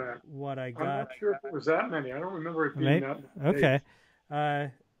what I got. I'm not sure if it was that many. I don't remember it being that many. Okay.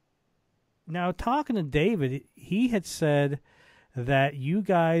 Now, talking to David, he had said that you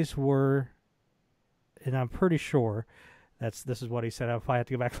guys were, and I'm pretty sure this is what he said. If I have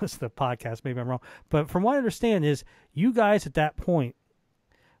to go back and listen to the podcast, maybe I'm wrong. But from what I understand is you guys at that point,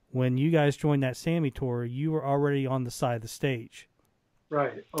 when you guys joined that Sammy tour, you were already on the side of the stage.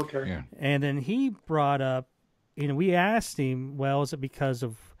 Right. Okay. Yeah. And then he brought up, we asked him, well, is it because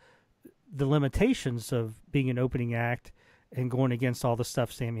of the limitations of being an opening act and going against all the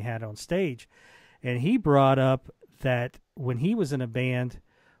stuff Sammy had on stage? And he brought up that when he was in a band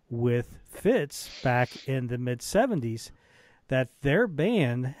with Fitz back in the mid-'70s, that their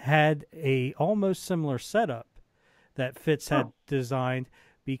band had a almost similar setup that Fitz had designed,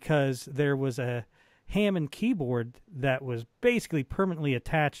 because there was a Hammond keyboard that was basically permanently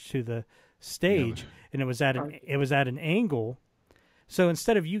attached to the stage, and it was at an angle. So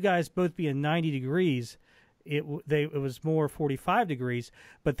instead of you guys both being 90 degrees, it was more 45 degrees,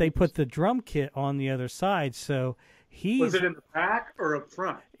 but they put the drum kit on the other side. So was it in the back or up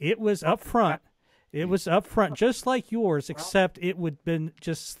front? It was up front. It was up front, just like yours, except it would have been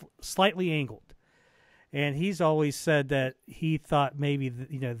just slightly angled. And he's always said that he thought maybe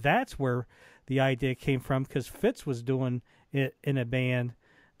that's where the idea came from, because Fitz was doing it in a band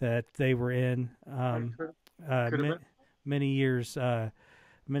that they were in many years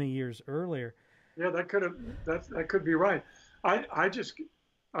earlier. Yeah, that could be right. I just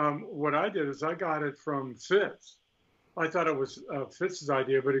what I did is I got it from Fitz. I thought it was Fitz's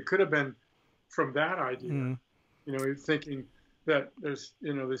idea, but it could have been from that idea. Thinking that there's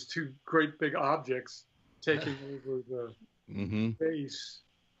two great big objects taking over the space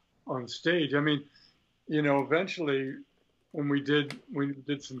on stage. I mean, eventually when we did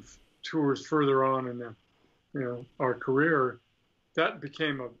some tours further on in our career, that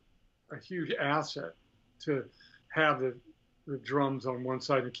became a huge asset to have the drums on one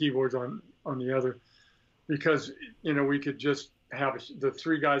side and the keyboards on the other, because we could just have the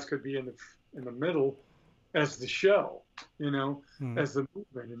three guys could be in the middle, as the show, as the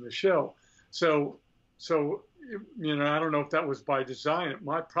movement in the show. So, I don't know if that was by design.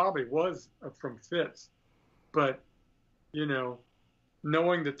 It probably was from Fitz, but,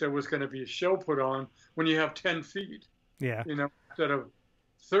 knowing that there was going to be a show put on when you have 10 feet, instead of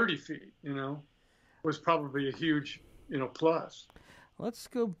 30 feet, was probably a huge, plus.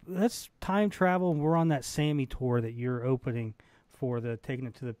 Let's time travel. We're on that Sammy tour that you're opening for, the Taking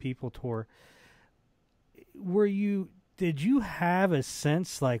It to the People tour. Did you have a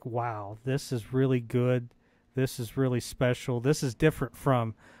sense like, wow, this is really good, this is really special, this is different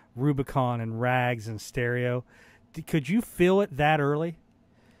from Rubicon and Rags and Stereo? Could you feel it that early?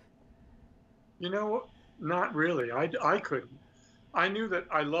 Not really. I couldn't. I knew that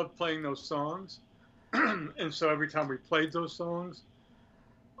I loved playing those songs, and so every time we played those songs,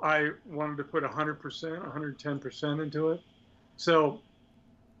 I wanted to put 100%, 110% into it. So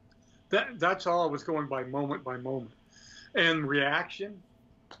that's all I was going by moment, and reaction,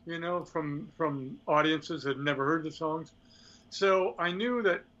 from audiences that had never heard the songs. So I knew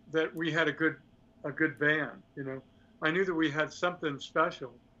that we had a good band. I knew that we had something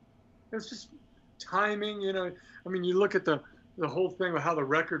special. It's just timing. I mean, you look at the whole thing of how the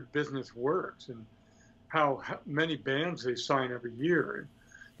record business works and how many bands they sign every year.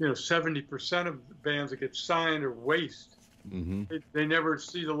 70% of the bands that get signed are waste. Mm-hmm. They never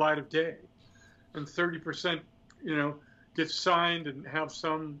see the light of day, and 30%, get signed and have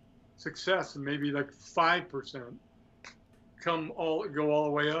some success, and maybe like 5% go all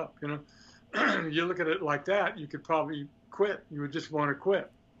the way up. You look at it like that, you could probably quit. You would just want to quit.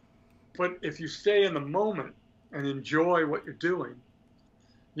 But if you stay in the moment and enjoy what you're doing,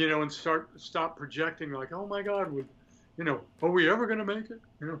 and stop projecting like, oh my God, are we ever going to make it?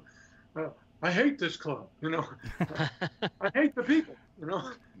 I hate this club. I hate the people.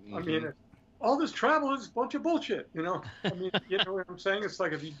 Mm-hmm. I mean, all this travel is a bunch of bullshit. I mean, you know what I'm saying? It's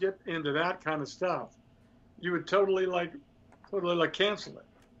like if you get into that kind of stuff, you would totally cancel it.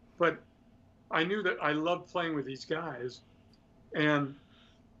 But I knew that I loved playing with these guys, and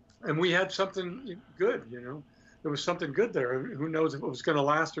we had something good. There was something good there. Who knows if it was going to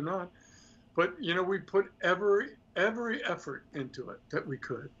last or not? But we put every effort into it that we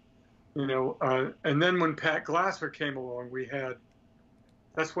could. And then when Pat Glasser came along,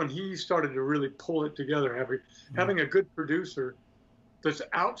 that's when he started to really pull it together. Having a good producer that's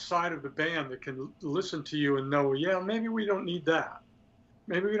outside of the band that can listen to you and know, yeah, maybe we don't need that.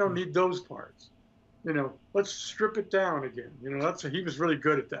 Maybe we don't need those parts. Let's strip it down again. He was really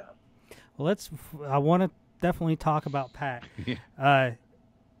good at that. Well, I want to definitely talk about Pat. I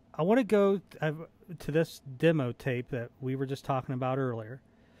want to go to this demo tape that we were just talking about earlier.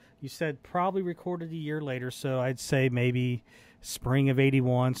 You said probably recorded a year later, so I'd say maybe spring of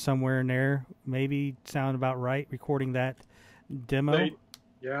 '81, somewhere in there. Maybe sound about right, recording that demo?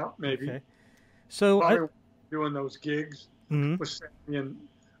 Yeah, maybe. Okay. So doing those gigs with Sammy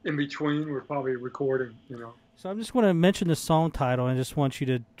in between, we're probably recording, So I just want to mention the song title, and I just want you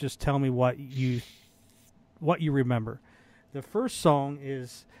to just tell me what you remember. The first song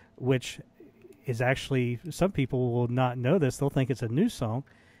which is actually, some people will not know this, they'll think it's a new song,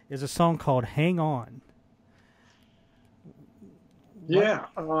 is a song called Hang On. Yeah.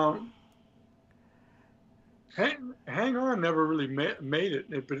 Hang On never really made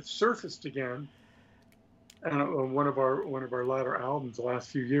it, but it surfaced again on one of our latter albums the last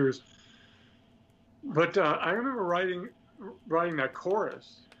few years. But I remember writing that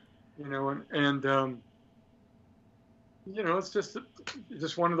chorus, it's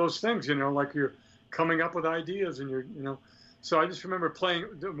just one of those things, like you're coming up with ideas and you're. So I just remember playing.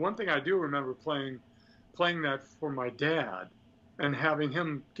 The one thing I do remember playing that for my dad, and having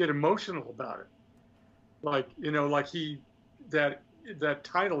him get emotional about it, like that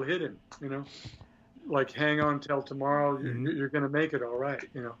title hit him, like hang on till tomorrow, you're gonna make it all right,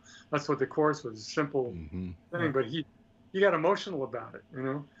 that's what the chorus was, a simple thing, but he got emotional about it,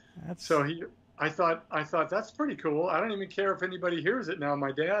 so I thought that's pretty cool. I don't even care if anybody hears it now.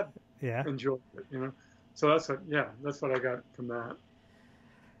 My dad enjoyed it, so that's what I got from that.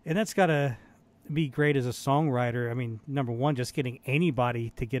 And that's got to be great as a songwriter. I mean, number one, just getting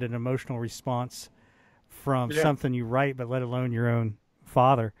anybody to get an emotional response from something you write, but let alone your own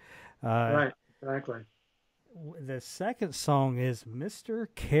father. Right, exactly. The second song is Mr.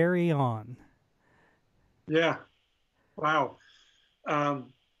 Carry On. Yeah. Wow.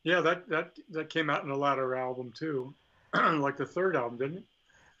 That came out in the latter album too, like the third album, didn't it?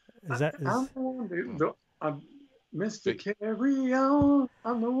 Mr. Carry On,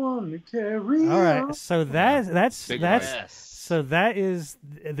 I'm the one to carry on. All right, so that's So that is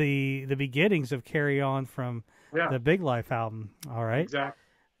the beginnings of Carry On from the Big Life album. All right. Exactly.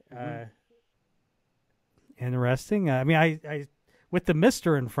 Mm-hmm. Interesting. I mean, I with the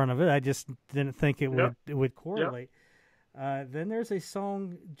Mister in front of it, I just didn't think it would correlate. Then there's a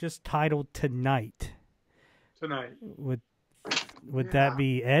song just titled Tonight. Tonight. Would that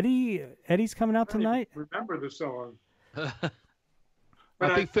be Eddie? Eddie's coming out tonight? Remember the song.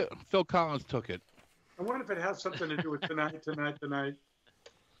 I think Phil Collins took it. I wonder if it has something to do with tonight.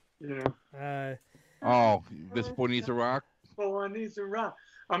 You know. This boy needs a rock. Boy needs a rock.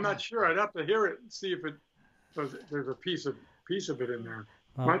 I'm not sure. I'd have to hear it and see if there's a piece of it in there.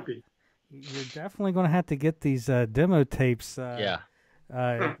 Might be. You're definitely going to have to get these demo tapes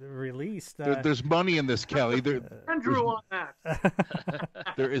released. There's money in this, Kelly. Andrew on that.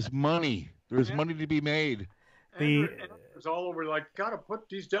 There is money. There's money to be made. It's all over. Like, gotta put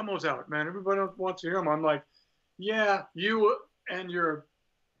these demos out, man. Everybody wants to hear them. I'm like, yeah, you and your.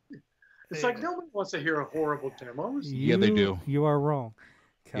 It's like nobody wants to hear a horrible demo. Yeah, they do. You are wrong,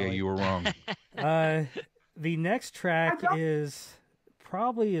 Kelly. Yeah, you were wrong. The next track is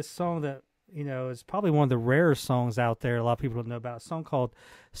probably a song that is probably one of the rarer songs out there. A lot of people don't know about. A song called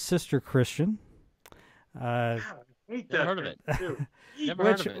 "Sister Christian." I hate that. Never heard of it. Too. Never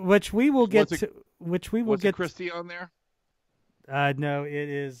heard of it. Which we will get to. Which we will get. Christie on there? No, it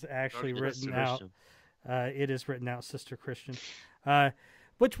is actually written out. It is written out, Sister Christian,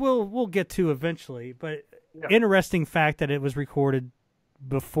 which we'll get to eventually. But interesting fact that it was recorded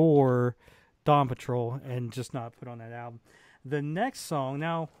before Dawn Patrol and just not put on that album. The next song,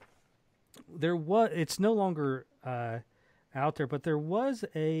 now it's no longer out there, but there was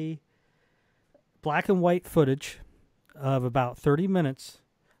a black and white footage of about 30 minutes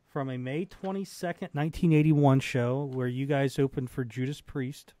from a May 22nd, 1981 show where you guys opened for Judas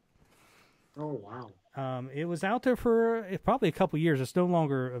Priest. Oh, wow. It was out there for probably a couple years. It's no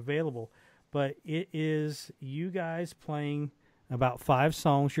longer available, but it is you guys playing about 5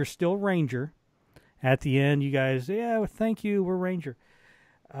 songs. You're still Ranger. At the end, you guys, thank you, we're Ranger.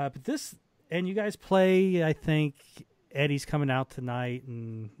 But and you guys play, I think, Eddie's Coming Out Tonight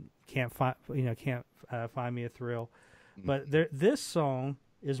and Can't Find Me a Thrill. But this song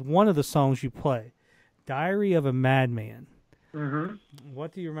is one of the songs you play, Diary of a Madman. Mm-hmm.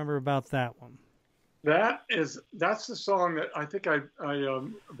 What do you remember about that one? That's the song that I think I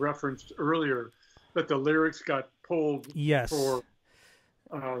referenced earlier, that the lyrics got pulled for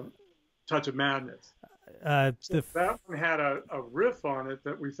Touch of Madness. That one had a riff on it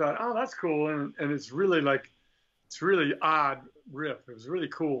that we thought, oh, that's cool, and it's really odd riff. It was really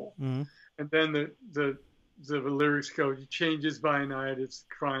cool. Mm-hmm. And then the lyrics go, changes by night, it's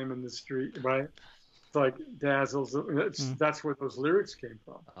crime in the street, right? It's like dazzles. That's where those lyrics came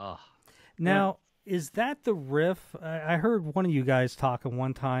from. Oh. Now, is that the riff? I heard one of you guys talking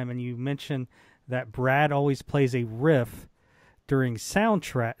one time, and you mentioned that Brad always plays a riff during sound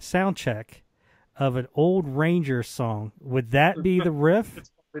check of an old Ranger song. Would that be the riff? It's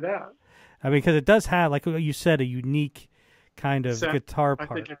probably that. I mean, because it does have, like you said, a unique kind of guitar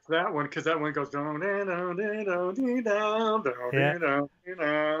part. I think it's that one, because that one goes down, down, down, down, down,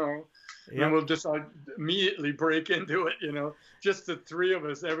 down. And we'll just immediately break into it, just the three of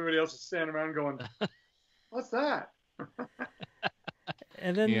us. Everybody else is standing around going, what's that?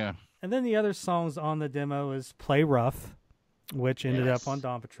 And then the other songs on the demo is Play Rough, which ended up on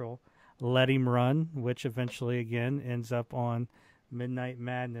Dawn Patrol, Let Him Run, which eventually again ends up on Midnight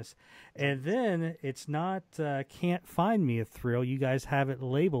Madness. And then it's not Can't Find Me a Thrill. You guys have it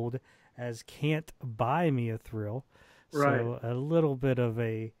labeled as Can't Buy Me a Thrill. Right. So a little bit of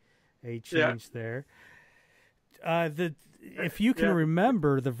a change there. If you can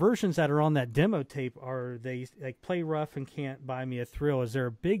remember, the versions that are on that demo tape are they like Play Rough and Can't Buy Me a Thrill. Is there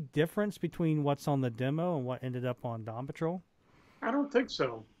a big difference between what's on the demo and what ended up on Dawn Patrol? I don't think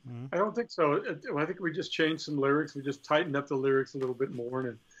so. Mm-hmm. I don't think so. I think we just changed some lyrics. We just tightened up the lyrics a little bit more, and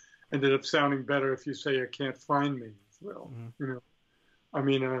it ended up sounding better if you say, I can't find me as well. Mm-hmm. I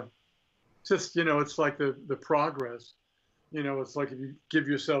mean, it's like the progress. It's like if you give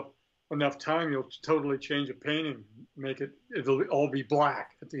yourself enough time, you'll totally change a painting, it'll all be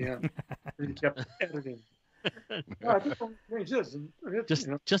black at the end. And you kept editing. I just want to change this.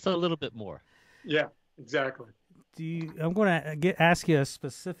 Just a little bit more. Yeah, exactly. I'm going to ask you a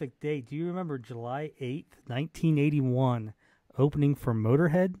specific date. Do you remember July 8th, 1981, opening for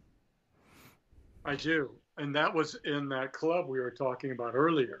Motorhead? I do. And that was in that club we were talking about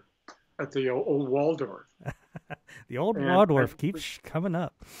earlier at the old Waldorf. The old Waldorf keeps coming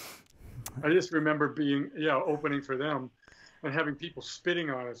up. I just remember being, opening for them and having people spitting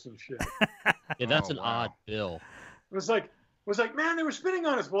on us and shit. Yeah, that's an odd bill. It was like, was like, man, they were spitting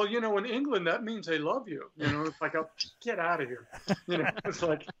on us. Well, in England, that means they love you. It's like, oh, get out of here. It's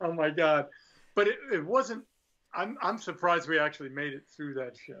like, oh my God. But it wasn't, I'm surprised we actually made it through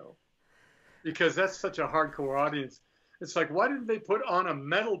that show, because that's such a hardcore audience. It's like, why didn't they put on a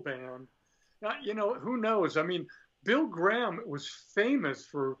metal band? Now, who knows? I mean, Bill Graham was famous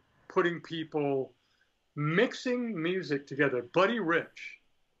for putting people, mixing music together. Buddy Rich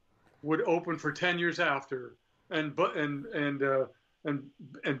would open for 10 Years After, and Benny,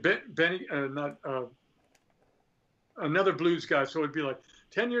 another blues guy. So it'd be like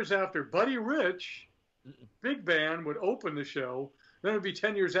 10 Years After, Buddy Rich, big band, would open the show. Then it'd be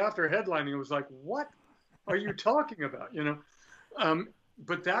 10 Years After headlining. It was like, what are you talking about?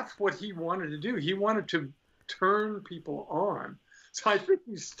 But that's what he wanted to do. He wanted to turn people on. So I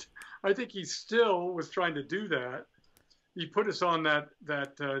think he still was trying to do that. He put us on that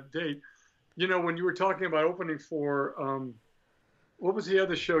date. When you were talking about opening for, what was the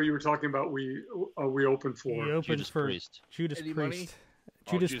other show you were talking about? We opened for. He opened Judas for Priest. Judas Eddie Priest. Money?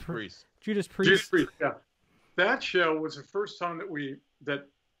 Judas Priest. Judas Priest. Judas Priest. Yeah, that show was the first time that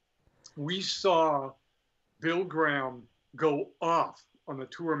we saw Bill Graham go off on the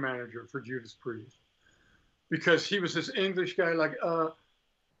tour manager for Judas Priest, because he was this English guy, like,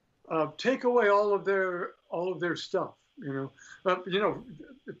 take away all of their stuff.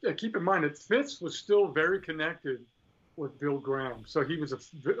 Keep in mind that Fitz was still very connected with Bill Graham, so he was a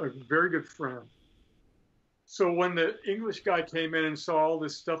very good friend. So when the English guy came in and saw all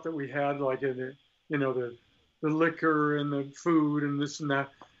this stuff that we had, like in the liquor and the food and this and that,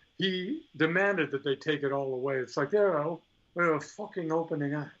 he demanded that they take it all away. It's like, they're a fucking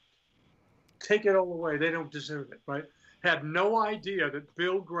opening act. Take it all away. They don't deserve it, right? Had no idea that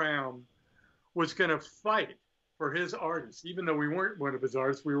Bill Graham was going to fight for his artists, even though we weren't one of his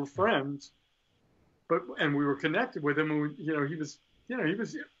artists. We were friends, and we were connected with him. And he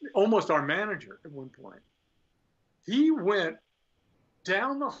was almost our manager at one point. He went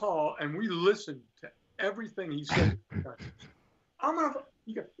down the hall, and we listened to everything he said.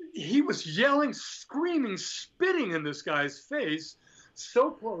 He was yelling, screaming, spitting in this guy's face,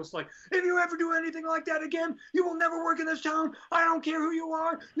 so close, like, if you ever do anything like that again, you will never work in this town. I don't care who you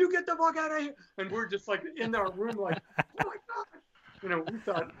are. You get the fuck out of here. And we're just like in our room, like, oh my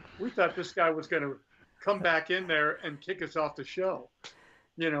God. We thought this guy was going to come back in there and kick us off the show,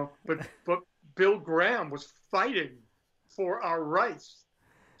 but Bill Graham was fighting for our rights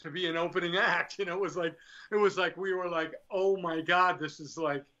to be an opening act. It was like we were like, oh my God, this is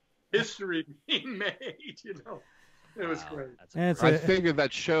like history being made. It was great. I figured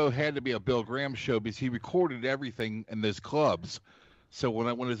that show had to be a Bill Graham show, because he recorded everything in those clubs. So when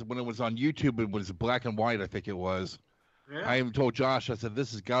it was on YouTube, it was black and white, I think it was. Yeah. I even told Josh, I said,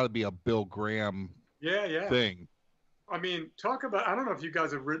 this has got to be a Bill Graham thing. I mean, talk about, I don't know if you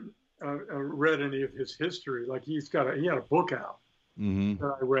guys have read any of his history. Like, he had a book out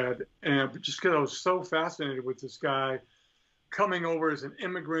that I read, and just because I was so fascinated with this guy coming over as an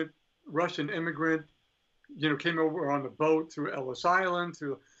immigrant, Russian immigrant, came over on the boat through Ellis Island,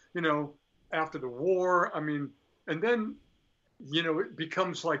 after the war. I mean, and then, it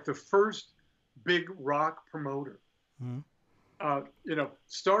becomes like the first big rock promoter.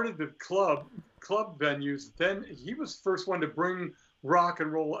 Started the club venues. Then he was the first one to bring rock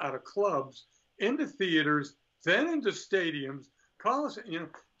and roll out of clubs into theaters, then into stadiums, Coliseum.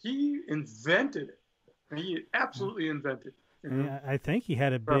 He invented it. He absolutely invented it. Yeah, I think he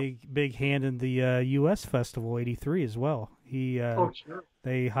had a big hand in the U.S. Festival '83 as well. Sure.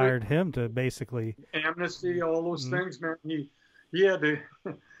 They hired him to basically Amnesty, all those things, man. He had to.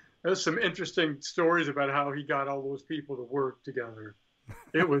 There's some interesting stories about how he got all those people to work together.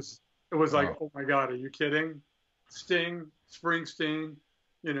 It was like, oh my God, are you kidding? Sting, Springsteen,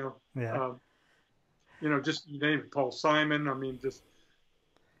 just you name it, Paul Simon. I mean,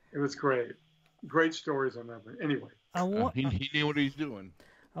 it was great. Great stories on that. But anyway. He knew what he's doing.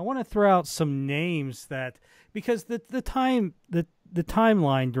 I want to throw out some names because the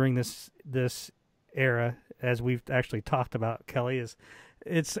timeline during this era, as we've actually talked about, Kelly, is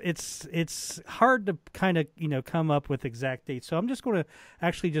it's hard to kind of come up with exact dates. So I'm just going to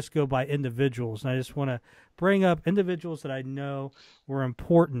actually just go by individuals, and I just want to bring up individuals that I know were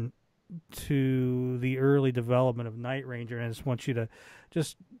important to the early development of Night Ranger, and I just want you to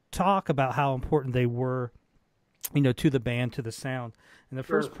just talk about how important they were, to the band, to the sound. And the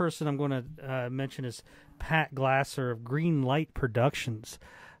first person I'm going to mention is Pat Glasser of Green Light Productions.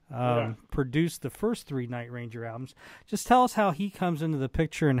 Produced the first 3 Night Ranger albums. Just tell us how he comes into the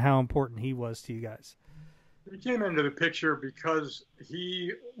picture and how important he was to you guys. He came into the picture because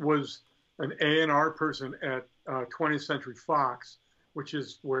he was an A&R person at 20th Century Fox, which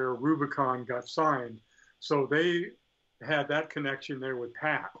is where Rubicon got signed. So they had that connection there with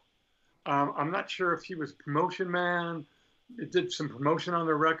Pat. I'm not sure if he was promotion man. It did some promotion on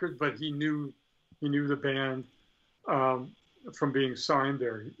the record, but he knew the band from being signed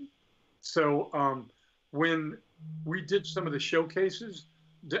there. So when we did some of the showcases,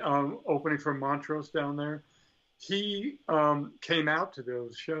 opening for Montrose down there, he came out to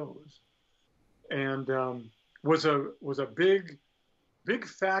those shows and was a big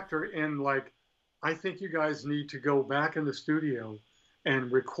factor in, like, I think you guys need to go back in the studio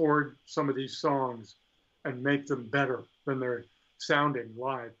and record some of these songs and make them better than they're sounding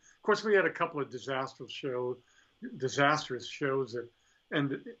live. Of course, we had a couple of disastrous shows that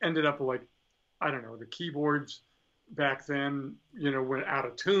ended up like, I don't know, the keyboards back then, went out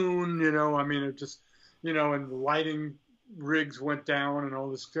of tune, I mean, it just, and the lighting rigs went down and all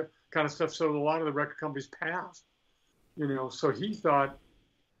this kind of stuff. So a lot of the record companies passed, so he thought,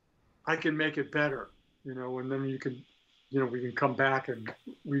 I can make it better, and then we can come back and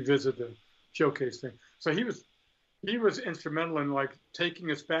revisit the showcase thing. So he was instrumental in, like, taking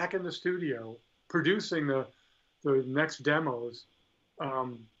us back in the studio, producing the next demos,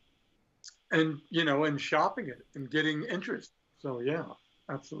 and shopping it and getting interest. So yeah,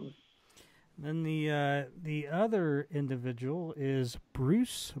 absolutely. Then the other individual is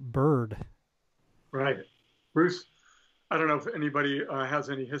Bruce Byrd. Right, Bruce. I don't know if anybody has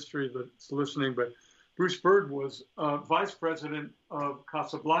any history that's listening, but Bruce Byrd was vice president of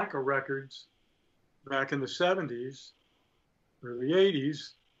Casablanca Records back in the 70s, early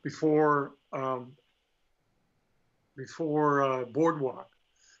 80s, before Boardwalk.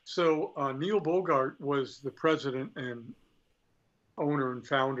 So Neil Bogart was the president and owner and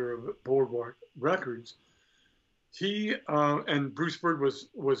founder of Boardwalk Records. He and Bruce Byrd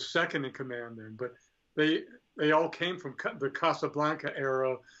was second in command then, but they all came from the Casablanca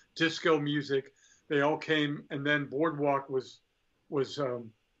era, disco music. They all came, and then Boardwalk was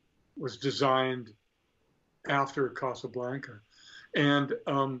designed after Casablanca, and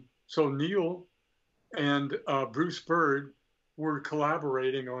so Neil and Bruce Byrd were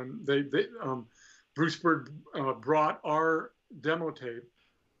collaborating on. Bruce Byrd brought our demo tape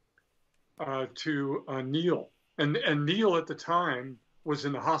to Neil, and Neil at the time was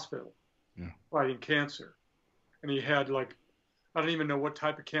in the hospital fighting cancer, and he had, like, I don't even know what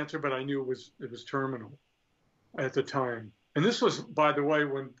type of cancer, but I knew it was terminal at the time. And this was, by the way,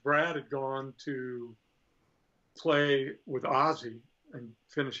 when Brad had gone to play with Ozzy and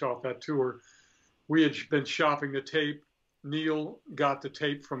finish off that tour. We had been shopping the tape. Neil got the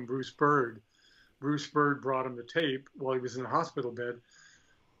tape from Bruce Byrd. Bruce Byrd brought him the tape while he was in the hospital bed,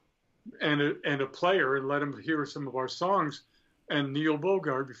 and a player, and let him hear some of our songs. And Neil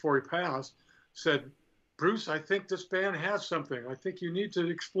Bogart, before he passed, said, "Bruce, I think this band has something. I think you need to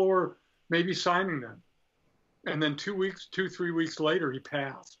explore maybe signing them." And then 3 weeks later, he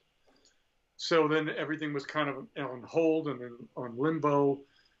passed. So then everything was kind of on hold and then on limbo.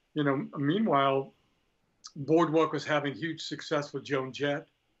 Meanwhile, Boardwalk was having huge success with Joan Jett.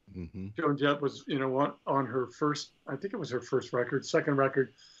 Mm-hmm. Joan Jett was, on her first, I think it was her first record, second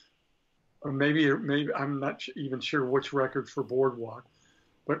record, or maybe I'm not even sure which record for Boardwalk,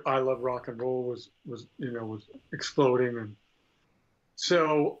 but I Love Rock and Roll was exploding. And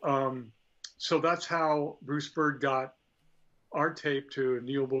so that's how Bruce Byrd got our tape to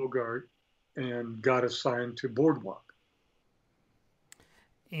Neil Bogart and got us signed to Boardwalk.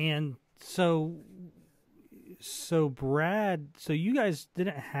 And so Brad, so you guys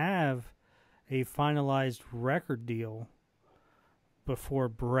didn't have a finalized record deal before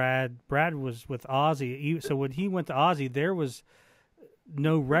Brad was with Ozzy. So when he went to Ozzy, there was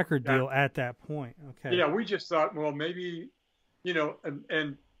no record deal at that point. Okay. Yeah, we just thought, well, maybe,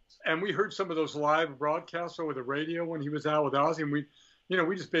 and we heard some of those live broadcasts over the radio when he was out with Ozzy, and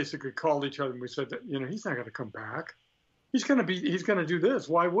we just basically called each other and we said that, he's not going to come back. He's going to do this.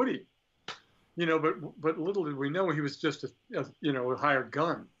 Why would he? But little did we know he was just a hired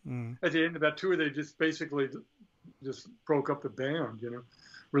gun. Mm. At the end of that tour, they just basically just broke up the band,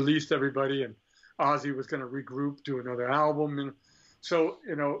 released everybody, and Ozzy was going to regroup, do another album. And so,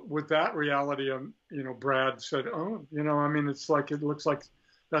 with that reality, Brad said, "Oh, it's like, it looks like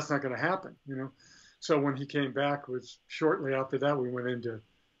that's not going to happen, So when he came back, was shortly after that, we went into,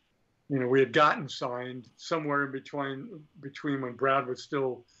 we had gotten signed somewhere in between when Brad was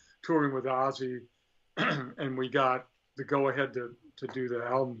still touring with Ozzy, and we got the go-ahead to do the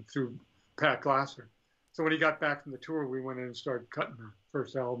album through Pat Glasser. So when he got back from the tour, we went in and started cutting the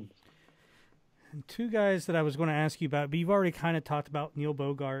first album. And two guys that I was going to ask you about, but you've already kind of talked about Neil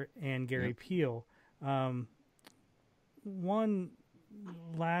Bogart and Gary Pihl. one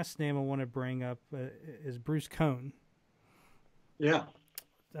last name I want to bring up is Bruce Cohn. Yeah.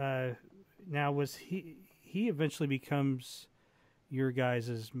 Now, was he eventually becomes your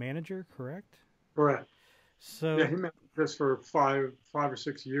guys' manager, correct? Correct. So yeah, he managed this for five or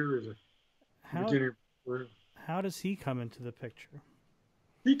 6 years. How does he come into the picture?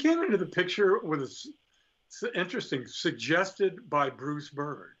 He came into the picture with interesting, suggested by Bruce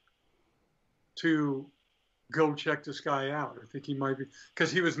Bird to go check this guy out. I think he might be,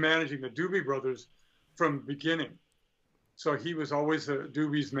 because he was managing the Doobie Brothers from the beginning. So he was always the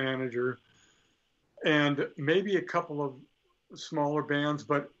Doobie's manager and maybe a couple of smaller bands,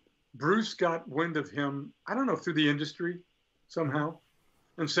 but Bruce got wind of him, I don't know, through the industry somehow,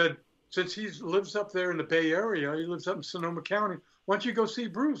 and said, since he lives up there in the Bay Area, he lives up in Sonoma County, why don't you go see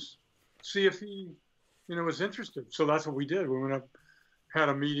Bruce, see if he, was interested. So that's what we did. We went up, had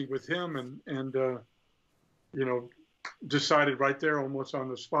a meeting with him, and decided right there, almost on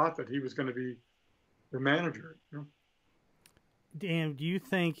the spot, that he was going to be the manager. Dan, do you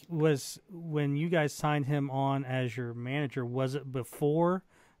think was when you guys signed him on as your manager, was it before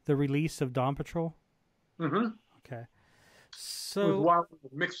the release of Dawn Patrol? Mm-hmm. Okay. It So was while we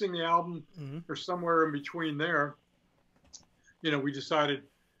were mixing the album, or somewhere in between there, we decided,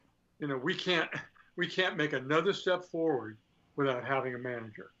 we can't make another step forward without having a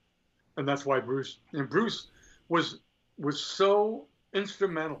manager. And that's why Bruce was so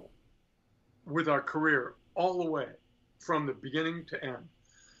instrumental with our career all the way from the beginning to end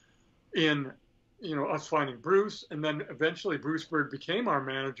in, us finding Bruce. And then eventually Bruce Bird became our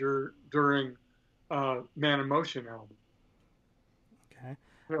manager during Man in Motion album. okay.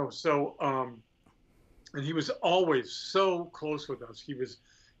 And he was always so close with us. He was,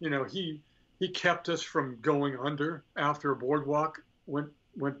 he kept us from going under after a Boardwalk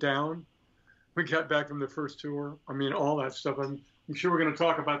went down. We got back from the first tour. I mean, all that stuff. I'm sure we're going to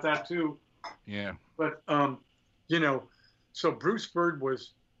talk about that too. Yeah. But, so Bruce Bird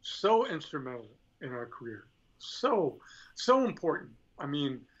was so instrumental in our career. So important. I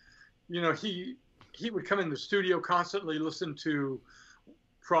mean, he would come in the studio constantly, listen to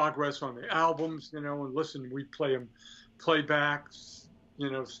progress on the albums, and listen, we'd play him playbacks,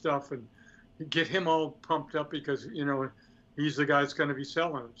 stuff, and get him all pumped up because, he's the guy that's going to be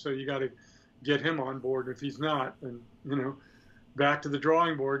selling it. So you got to get him on board. If he's not, then, back to the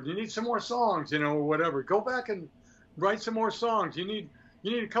drawing board. You need some more songs, or whatever. Go back and write some more songs. You need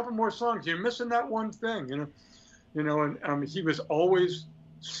a couple more songs. You're missing that one thing, and he was always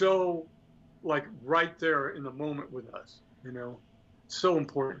so like right there in the moment with us, so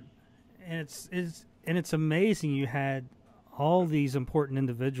important. And it's amazing you had all these important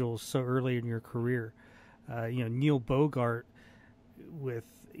individuals so early in your career. Neil Bogart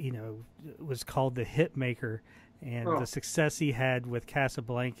was called the hit maker, and the success he had with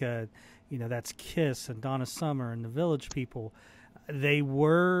Casablanca, that's Kiss and Donna Summer and the Village People. They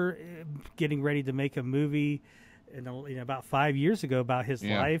were getting ready to make a movie about 5 years ago about his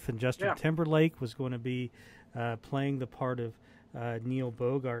life, and Justin Timberlake was going to be playing the part of Neil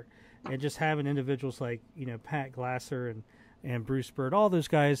Bogart. And just having individuals like, Pat Glasser and Bruce Bird, all those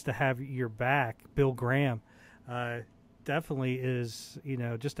guys to have your back, Bill Graham, definitely is,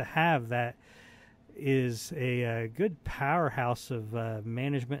 just to have that is a good powerhouse of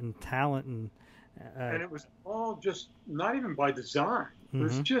management and talent. And it was all just not even by design. It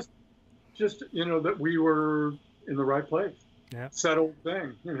was just that we were in the right place. Yeah. It's that old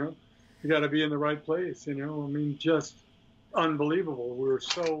thing, you got to be in the right place, I mean, just unbelievable. We were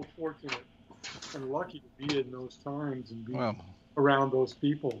so fortunate and lucky to be in those times and be around those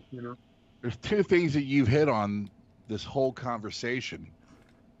people, There's two things that you've hit on this whole conversation.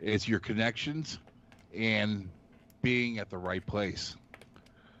 It's your connections and being at the right place.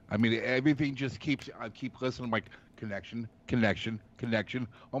 I mean, everything just I keep listening, like connection.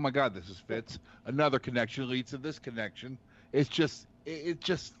 Oh my God, this is Fitz. Another connection leads to this connection. It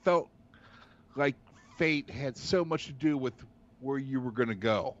just felt like fate had so much to do with where you were going to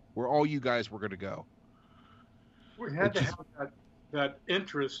go, where all you guys were going to go. We had to have that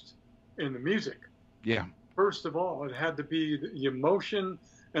interest in the music. Yeah. First of all, it had to be the emotion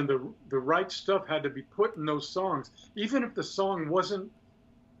and the right stuff had to be put in those songs, even if the song wasn't,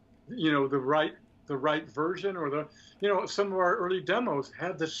 the right version, or some of our early demos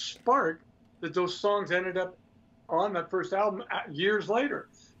had the spark that those songs ended up on that first album years later,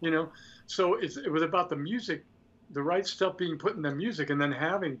 So it was about the music, the right stuff being put in the music, and then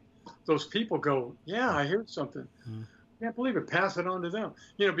having those people go, yeah, I heard something. Can't believe it. Pass it on to them,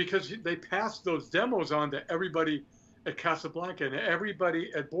 because they passed those demos on to everybody at Casablanca and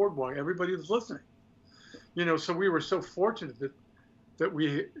everybody at Boardwalk. Everybody was listening, so we were so fortunate that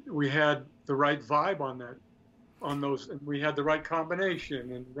we had the right vibe on those, and we had the right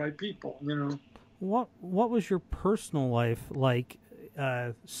combination and right people. What was your personal life like?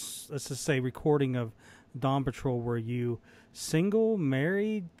 Let's just say recording of Dawn Patrol. Were you single,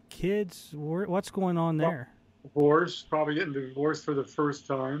 married, kids? What's going on there? Divorced, probably getting divorced for the first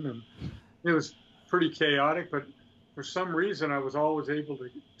time, and it was pretty chaotic. But for some reason, I was always able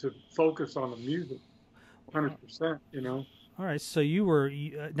to focus on the music, 100%. All right. So you were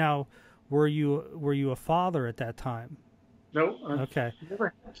now. Were you a father at that time? No. Okay. I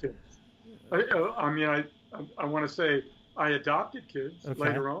never had kids. I want to say I adopted kids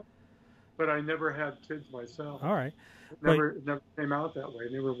later on, but I never had kids myself. All right. It never came out that way.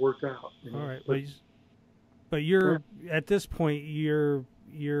 It never worked out. All right. But you're at this point you're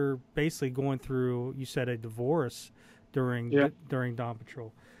basically going through, you said, a divorce during Dawn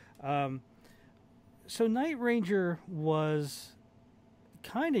Patrol. So Night Ranger was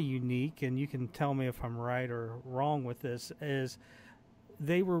kind of unique, and you can tell me if I'm right or wrong with this, is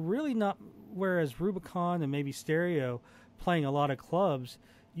they were really not, whereas Rubicon and maybe Stereo playing a lot of clubs,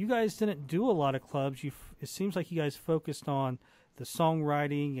 you guys didn't do a lot of clubs. It seems like you guys focused on the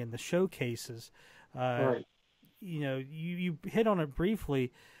songwriting and the showcases. Right. You hit on it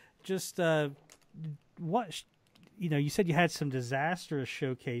briefly. Just what, you said you had some disastrous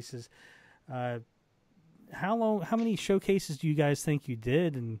showcases. How many showcases do you guys think you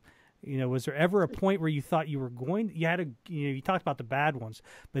did? And, was there ever a point where you thought you talked about the bad ones,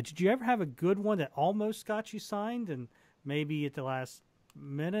 but did you ever have a good one that almost got you signed and maybe at the last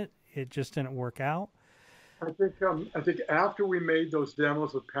minute it just didn't work out? I think after we made those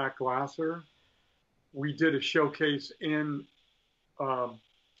demos with Pat Glasser, we did a showcase in a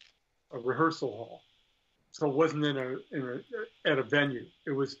rehearsal hall. So it wasn't at a venue.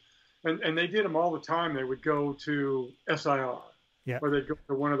 It was, and they did them all the time. They would go to SIR, or they'd go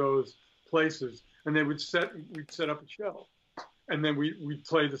to one of those places, and we'd set up a show, and then we'd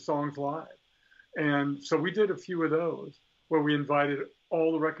play the songs live. And so we did a few of those where we invited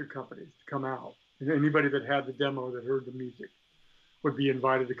all the record companies to come out. And anybody that had the demo that heard the music would be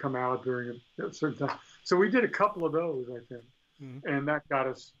invited to come out during a certain time. So we did a couple of those, I think, and that got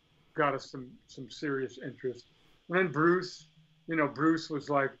us some serious interest. And then Bruce was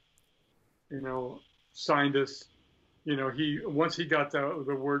like, signed us. Once he got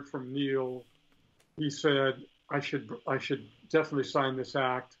the word from Neil, he said, I should definitely sign this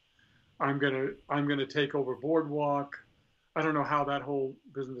act. I'm gonna take over Boardwalk. I don't know how that whole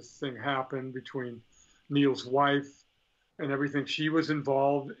business thing happened between Neil's wife and everything. She was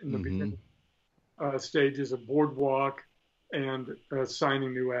involved in the beginning stages of Boardwalk and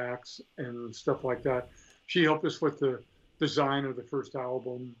signing new acts and stuff like that. She helped us with the design of the first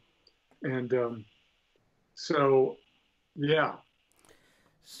album. And so but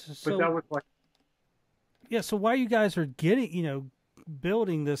that was like... Yeah, so while you guys are getting,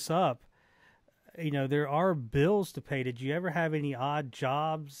 building this up, there are bills to pay. Did you ever have any odd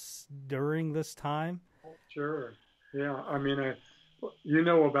jobs during this time? Sure. Yeah. I mean,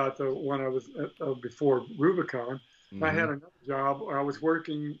 about the one I was before Rubicon. I had another job where I was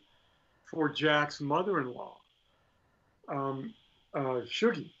working for Jack's mother-in-law,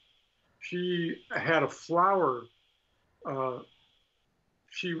 Shuggy. She had a flower.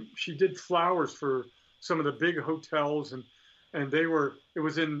 She did flowers for some of the big hotels, and it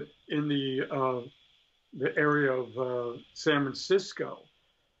was in the area of San Francisco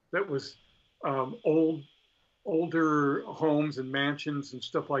that was older homes and mansions and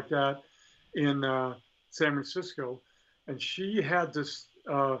stuff like that in San Francisco. And she had this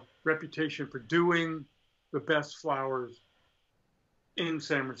reputation for doing the best flowers in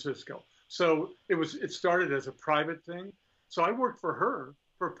San Francisco. So it started as a private thing. So I worked for her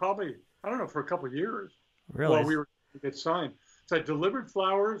for probably, for a couple of years. Really? While we were to get signed. So I delivered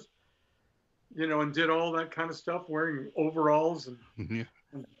flowers, and did all that kind of stuff, wearing overalls and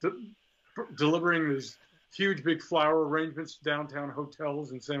delivering these huge big flower arrangements to downtown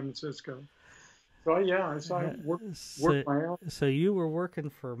hotels in San Francisco. So I saw work my own. So you were working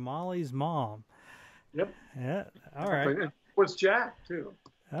for Molly's mom. Yep. Yeah. All right. It was Jack too.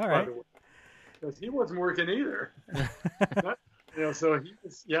 All right. Because he wasn't working either. So he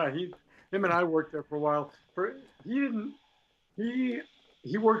was. Yeah. Him and I worked there for a while. He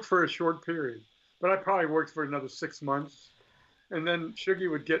worked for a short period, but I probably worked for another 6 months. And then Shuggy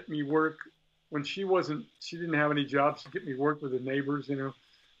would get me work when she didn't have any jobs. She'd get me work with the neighbors, to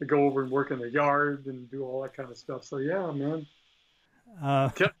go over and work in the yard and do all that kind of stuff. So yeah, man.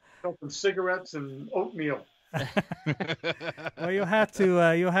 Kept selling cigarettes and oatmeal. Well, you'll have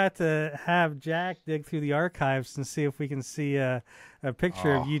to have Jack dig through the archives and see if we can see a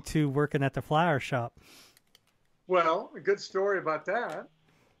picture of you two working at the flower shop. Well, a good story about that.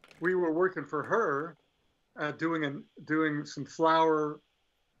 We were working for her, doing some flower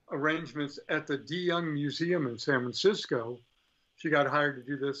arrangements at the De Young Museum in San Francisco. She got hired to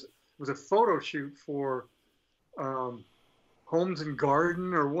do this. It was a photo shoot for Homes and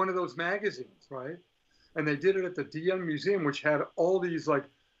Garden or one of those magazines, right? And they did it at the De Young Museum, which had all these like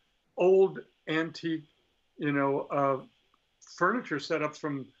old antique, furniture setups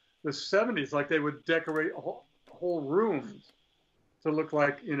from the 70s. Like they would decorate whole rooms to look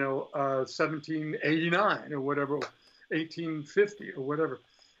like, 1789 or whatever, 1850 or whatever.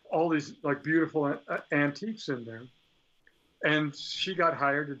 All these like beautiful antiques in there. And she got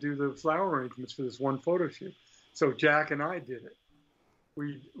hired to do the flower arrangements for this one photo shoot. So Jack and I did it.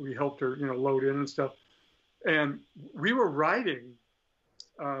 We helped her, load in and stuff. And we were writing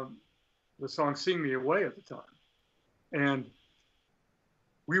the song "Sing Me Away" at the time, and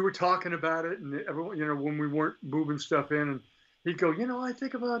we were talking about it. And everyone, when we weren't moving stuff in, and he'd go, I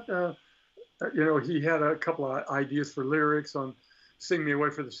think about, he had a couple of ideas for lyrics on "Sing Me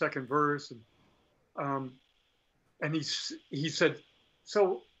Away" for the second verse, and he said,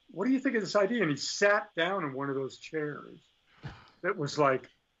 "So what do you think of this idea?" And he sat down in one of those chairs that was like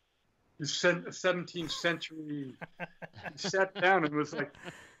the 17th century. He sat down and was like,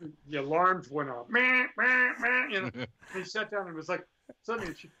 the alarms went off. Meh, meh, meh, And he sat down and was like, suddenly,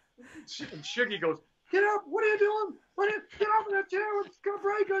 and Shiggy goes, "Get up! What are you doing? Get off of that chair! It's gonna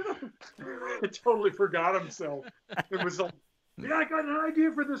break!" He totally forgot himself. It was like, "Yeah, I got an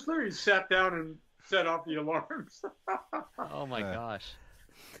idea for this lyric." He sat down and set off the alarms. Oh my gosh!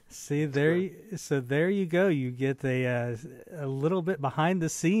 See there, there you go. You get a little bit behind the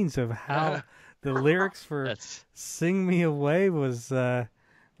scenes of how the lyrics for "Sing Me Away" was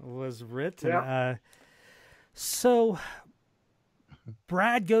written. Yeah. So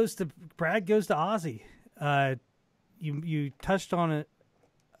Brad goes to Ozzy. You touched on it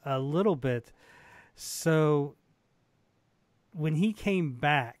a little bit. So when he came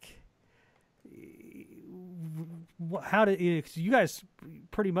back, how did you guys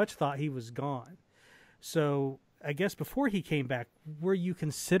pretty much thought he was gone? So I guess before he came back, were you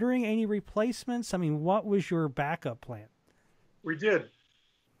considering any replacements? I mean, what was your backup plan? We did.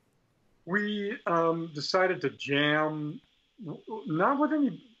 We decided to jam, not with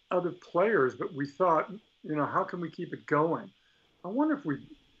any other players, but we thought, how can we keep it going? I wonder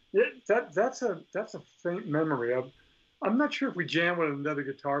if that's a faint memory of. I'm not sure if we jammed with another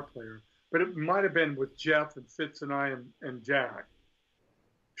guitar player, but it might have been with Jeff and Fitz and I and Jack,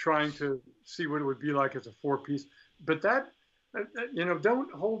 trying to see what it would be like as a four-piece. But that,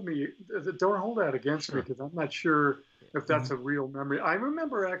 don't hold that against me, because I'm not sure if that's a real memory. I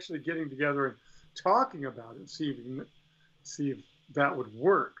remember actually getting together and talking about it, see if that would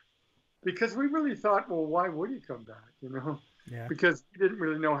work, because we really thought, well, why would he come back? Yeah. Because we didn't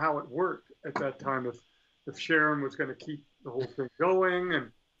really know how it worked at that time. If Sharon was going to keep the whole thing going,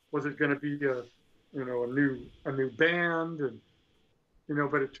 and was it going to be a new band, and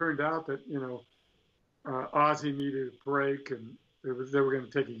but it turned out that Ozzy needed a break, and they were going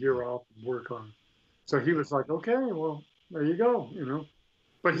to take a year off and work on it. So he was like, okay, well, there you go,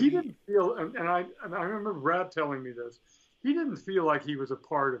 But he didn't feel, and I remember Brad telling me this, he didn't feel like he was a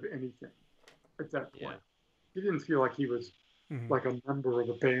part of anything at that point. Yeah. He didn't feel like he was like a member of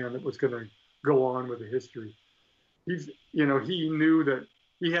a band that was going to go on with the history. He knew that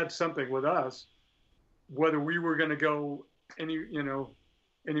he had something with us. Whether we were going to go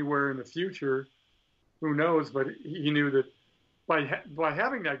anywhere in the future, who knows? But he knew that by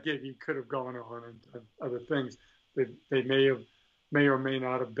having that gig, he could have gone on and other things. They may or may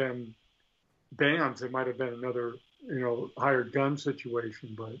not have been bands. It might have been another hired gun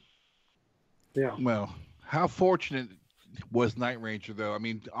situation. But yeah. Well, how fortunate was Night Ranger, though? I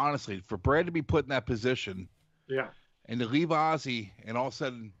mean, honestly, for Brad to be put in that position, yeah, and to leave Ozzy, and all of a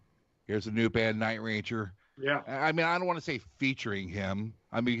sudden, here's a new band, Night Ranger. Yeah. I mean, I don't want to say featuring him.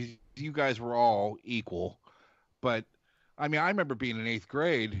 I mean, you guys were all equal, but I mean, I remember being in 8th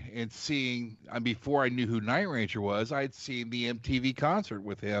grade and seeing. Before I knew who Night Ranger was, I'd seen the MTV concert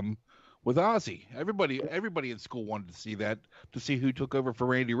with him, with Ozzy. Everybody in school wanted to see that, to see who took over for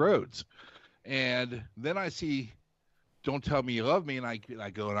Randy Rhoads. And then I see "Don't Tell Me You Love Me," and I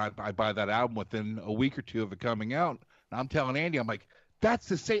go and I buy that album within a week or two of it coming out. And I'm telling Andy, I'm like, that's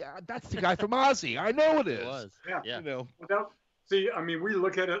the guy from Ozzy. I know it is. It was. Yeah. We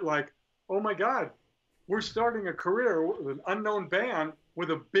look at it like, oh my God, we're starting a career with an unknown band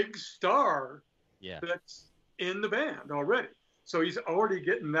with a big star. Yeah. That's in the band already. So he's already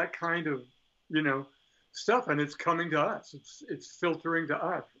getting that kind of, stuff, and it's coming to us. It's filtering to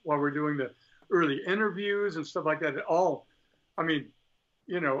us while we're doing the early interviews and stuff like that.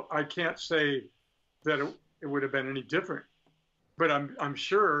 I can't say that it would have been any different, but I'm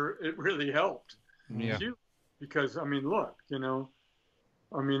sure it really helped. Yeah. Because look,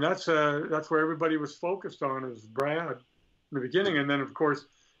 that's where everybody was focused on, is Brad in the beginning, and then of course,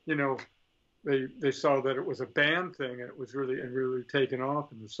 they saw that it was a band thing, and it was really taken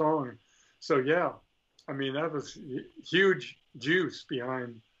off in the song. So yeah, that was huge juice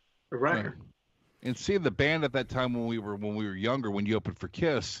behind the record. Yeah. And seeing the band at that time when we were younger, when you opened for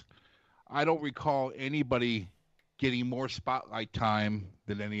Kiss, I don't recall anybody getting more spotlight time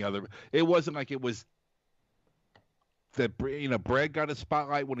than any other. It wasn't like it was that, Brad got a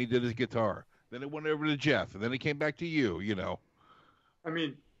spotlight when he did his guitar. Then it went over to Jeff, and then it came back to you.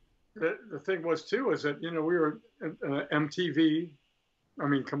 The thing was too is that we were MTV.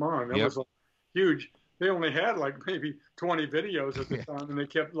 Come on, that was huge. They only had like maybe 20 videos at the time, and they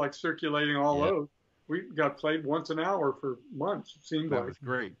kept like circulating all those. We got played once an hour for months. It seemed like that was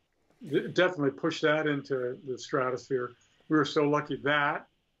great. It definitely pushed that into the stratosphere. We were so lucky that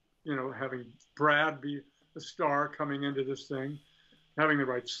having Brad be the star coming into this thing, having the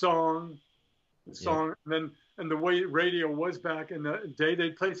right song, and the way radio was back in the day,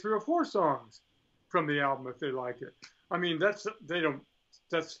 they'd play 3 or 4 songs from the album if they liked it.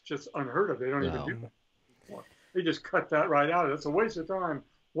 That's just unheard of. They don't even do that anymore. They just cut that right out. That's a waste of time.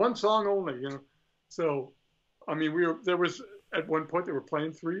 One song only, So, there was at one point they were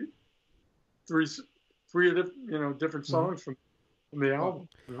playing three different songs from the album.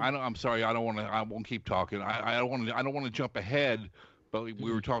 I'm sorry. I won't keep talking. I don't want to jump ahead. But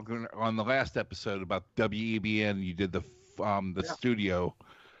we were talking on the last episode about WEBN. You did the studio.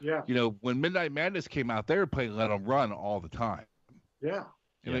 Yeah. When Midnight Madness came out, they were playing "Let 'Em Run" all the time. Yeah.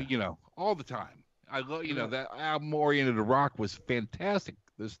 All the time. I love, that album oriented to rock was fantastic.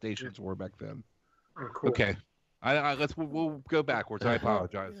 Those stations were back then. Oh, cool. Okay. We'll go backwards. I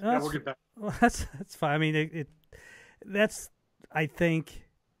apologize. We'll get back. Well, that's fine. That's, I think,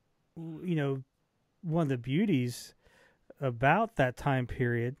 one of the beauties about that time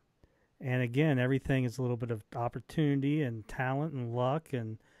period. And again, everything is a little bit of opportunity and talent and luck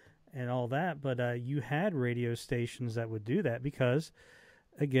and all that. But you had radio stations that would do that because,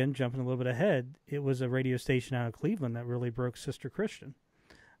 again, jumping a little bit ahead, it was a radio station out of Cleveland that really broke Sister Christian.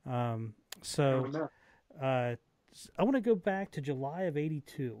 I want to go back to July of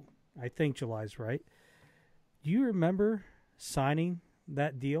 '82. I think July's right. Do you remember signing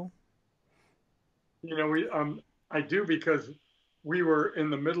that deal? I do, because we were in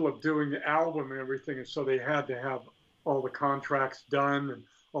the middle of doing the album and everything, and so they had to have all the contracts done and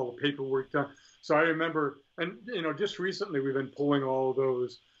all the paperwork done. So I remember, and just recently we've been pulling all of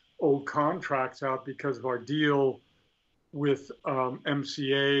those old contracts out because of our deal with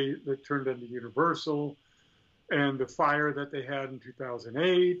MCA that turned into Universal, and the fire that they had in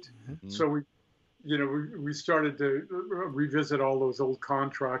 2008. Mm-hmm. So we started to revisit all those old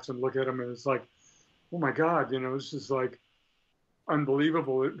contracts and look at them, and it's like, oh my God, this is like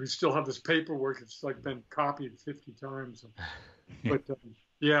unbelievable. We still have this paperwork. It's like been copied 50 times. But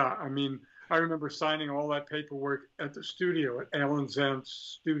I remember signing all that paperwork at the studio at Alan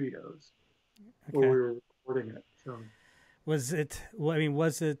Zant's Studios, where we were recording it. So.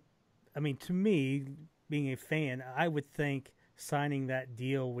 To me, being a fan, I would think signing that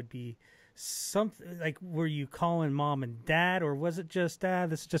deal would be something like, were you calling mom and dad, or was it just,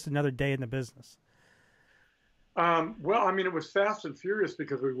 this is just another day in the business? It was fast and furious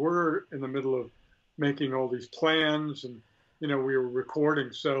because we were in the middle of making all these plans, and, we were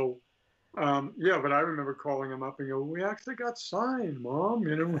recording. So, but I remember calling him up and go, we actually got signed, Mom,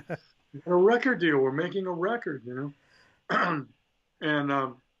 we got a record deal. We're making a record, And,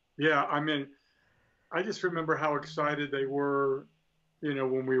 I just remember how excited they were,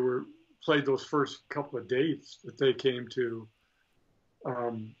 when we played those first couple of dates that they came to,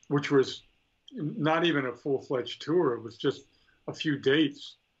 which was not even a full-fledged tour. It was just a few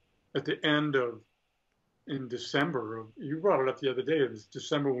dates at the end in December. You brought it up the other day. It was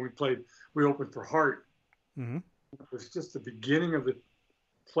December when we opened for Heart. Mm-hmm. It was just the beginning of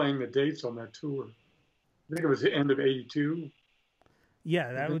playing the dates on that tour. I think it was the end of '82.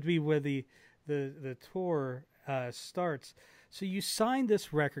 Yeah, that would be where the tour starts. So you signed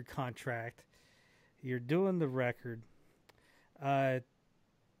this record contract. You're doing the record.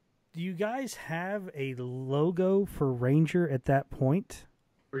 Do you guys have a logo for Ranger at that point?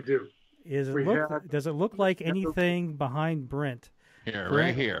 We do. Does it look like anything behind Brent? Here,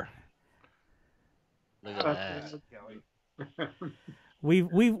 right here. Look at that.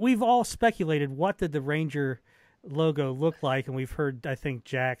 We've all speculated what did the Ranger logo look like, and we've heard, I think,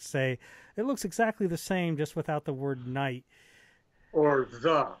 Jack say it looks exactly the same, just without the word night. Or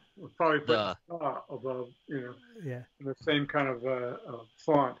the. We'll probably put The. above, Yeah. in the same kind of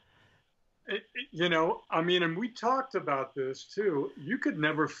font. And we talked about this too. You could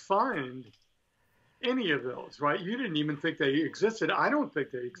never find any of those, right? You didn't even think they existed. I don't think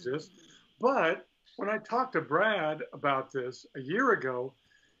they exist. But when I talked to Brad about this a year ago,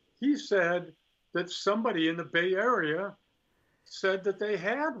 he said that somebody in the Bay Area said that they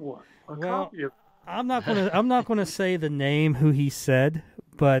had one, a copy of it. I'm not gonna say the name who he said,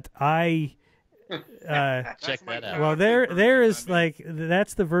 but I check that out. well there is like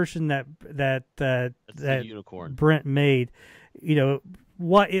that's the version that the unicorn Brent made.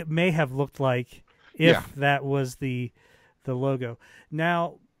 What it may have looked like if that was the logo.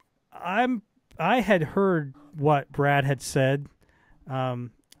 Now I had heard what Brad had said and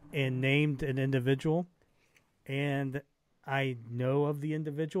named an individual, and I know of the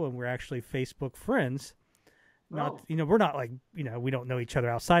individual, and we're actually Facebook friends. We're not like, we don't know each other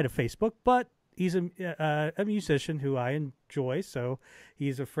outside of Facebook, but he's a musician who I enjoy, so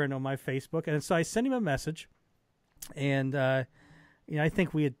he's a friend on my Facebook. And so I sent him a message, and I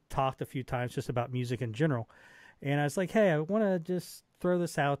think we had talked a few times just about music in general. And I was like, hey, I want to just throw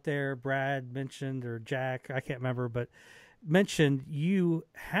this out there. Brad mentioned, or Jack, I can't remember, but mentioned you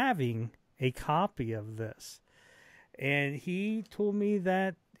having a copy of this. And he told me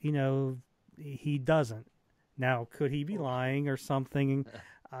that, he doesn't. Now, could he be lying or something?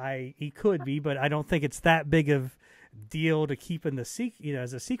 He could be, but I don't think it's that big of deal to keep in the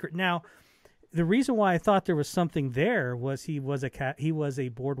as a secret. Now, the reason why I thought there was something there was he was a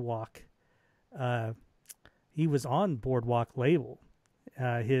Boardwalk. He was on Boardwalk label,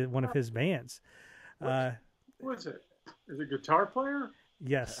 one of his bands. Who is it? Is it a guitar player?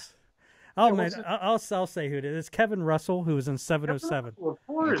 Yes. Oh man, I'll say who it is. It's Kevin Russell, who was in 707. Well, of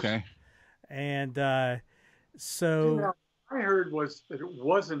course. Okay. And so I heard was that it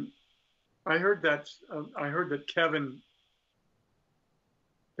wasn't. I heard that Kevin.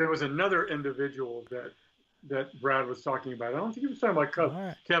 There was another individual that Brad was talking about. I don't think he was talking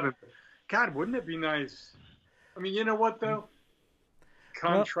about Kevin. God, wouldn't it be nice? I mean, you know what though?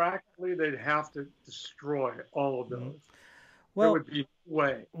 Contractually, they'd have to destroy all of those. Well, there would be no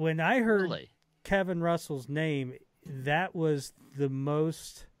way. When I heard Kevin Russell's name, that was the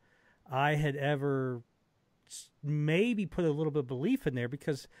most I had ever maybe put a little bit of belief in there,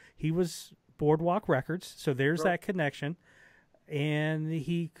 because he was Boardwalk Records, so there's that connection, and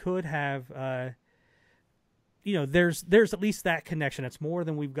he could have, there's at least that connection. It's more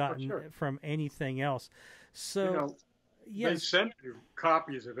than we've gotten from anything else. So, they send you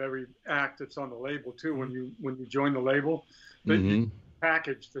copies of every act that's on the label too. When you join the label, the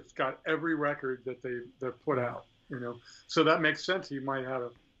package that's got every record that they've put out. So that makes sense. He might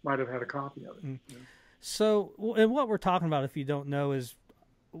have had a copy of it. So, and what we're talking about, if you don't know, is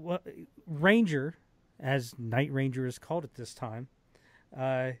what Ranger, as Night Ranger is called at this time,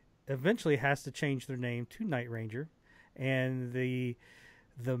 eventually has to change their name to Night Ranger, and the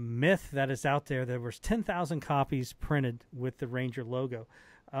myth that is out there was 10,000 copies printed with the Ranger logo.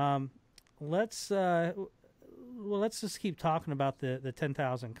 Let's just keep talking about the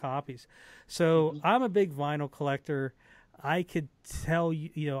 10,000 copies. So I'm a big vinyl collector. I could tell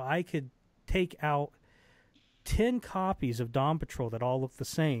you, I could take out 10 copies of Dawn Patrol that all look the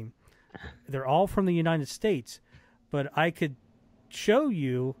same. They're all from the United States, but I could show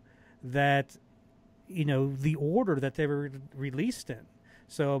you that, the order that they were released in.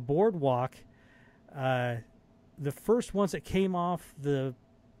 So Boardwalk, the first ones that came off the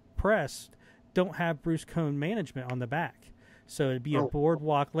press don't have Bruce Cohn management on the back. So it'd be a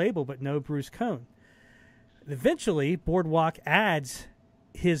Boardwalk label, but no Bruce Cohn. Eventually, Boardwalk adds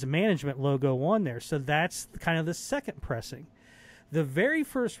his management logo on there. So that's kind of the second pressing. The very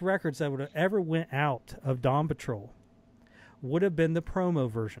first records that would have ever went out of Dawn Patrol would have been the promo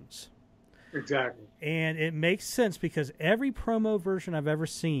versions. Exactly. And it makes sense, because every promo version I've ever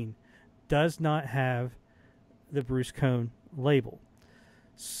seen does not have the Bruce Cohn label.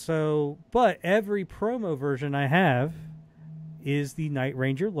 So, but every promo version I have is the Night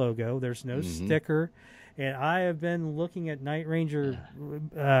Ranger logo. There's no sticker. And I have been looking at Night Ranger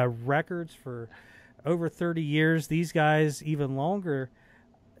records for over 30 years. These guys even longer.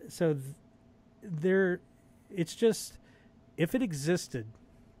 So it's just, if it existed,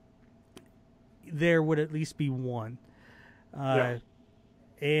 there would at least be one.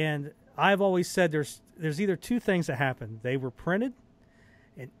 And I've always said there's either two things that happened. They were printed,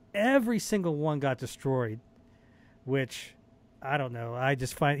 and every single one got destroyed, which I don't know. I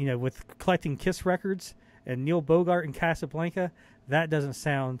just find, with collecting Kiss records and Neil Bogart and Casablanca, that doesn't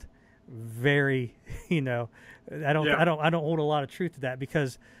sound very, I don't hold a lot of truth to that,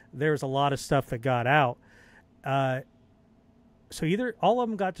 because there's a lot of stuff that got out. So either all of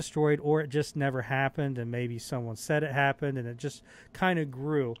them got destroyed, or it just never happened, and maybe someone said it happened, and it just kind of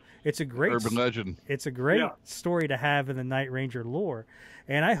grew. It's a great urban legend. It's a great story to have in the Night Ranger lore,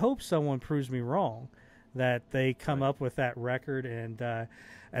 and I hope someone proves me wrong, that they come up with that record, and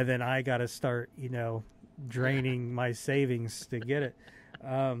then I got to start, draining my savings to get it.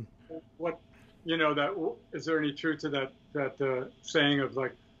 That is there any truth to that saying of,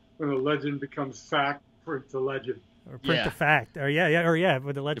 like, when the legend becomes fact, print the legend? Or print the fact, or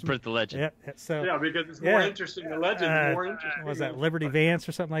with the legend. Print the legend. Yeah, so because it's more interesting. The legend, more interesting. Was that Liberty Vance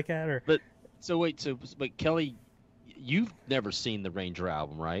or something like that? Or but Kelly, you've never seen the Ranger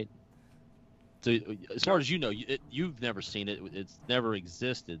album, right? So as far as you know, you've never seen it. It's never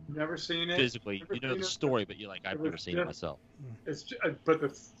existed. Never seen it physically. You know the story, but you're like, I've never seen it myself. But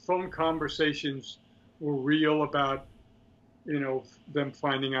the phone conversations were real about, them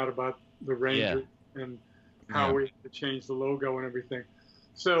finding out about the Ranger and how we had to change the logo and everything.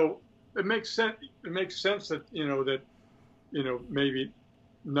 So it makes sense. It makes sense that maybe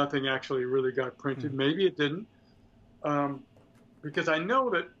nothing actually really got printed. Maybe it didn't, because I know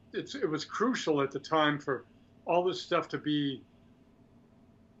that it was crucial at the time for all this stuff to be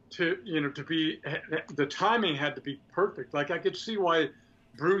the timing had to be perfect. Like, I could see why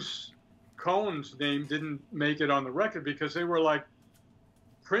Bruce Cohn's name didn't make it on the record, because they were like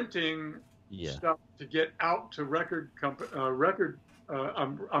printing stuff to get out to radio,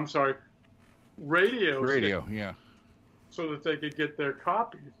 so that they could get their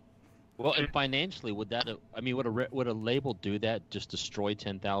copies. Well, and financially, would a label do that? Just destroy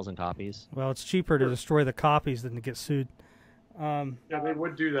 10,000 copies? Well, it's cheaper to destroy the copies than to get sued. They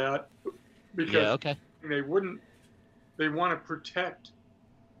would do that, because they wouldn't. They want to protect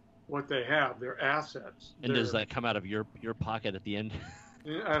what they have, their assets. And does that come out of your pocket at the end?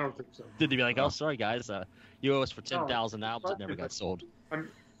 I don't think so. Did they be like, "Oh, sorry guys, you owe us for 10,000 albums that never got sold"?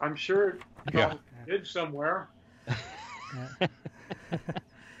 I'm sure it did somewhere.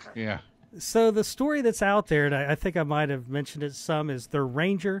 Yeah. So the story that's out there, and I think I might have mentioned it some, is the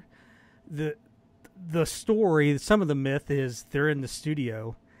Ranger. The story, some of the myth is they're in the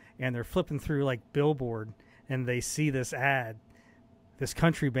studio and they're flipping through like Billboard, and they see this ad, this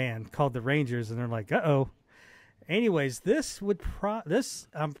country band called the Rangers, and they're like, "Uh-oh." Anyways, this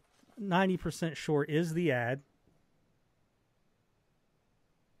I'm 90% sure is the ad.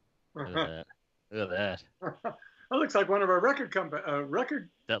 Look at that. That looks like one of our record.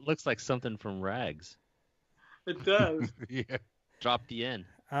 That looks like something from Rags. It does. Drop the N.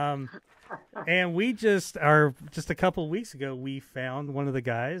 And we just a couple of weeks ago, we found one of the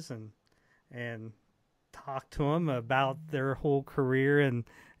guys and talked to him about their whole career and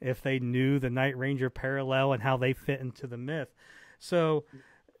if they knew the Night Ranger parallel and how they fit into the myth. So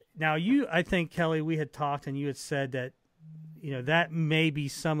now I think, Kelly, we had talked and you had said that, that may be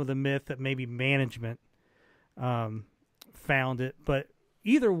some of the myth, that maybe management found it. But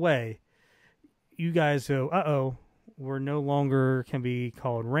either way, you guys go, uh-oh, we're no longer can be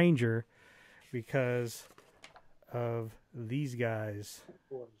called Ranger because of these guys.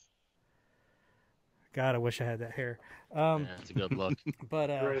 God, I wish I had that hair. That's a good look.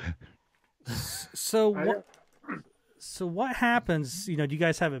 But so what happens? Do you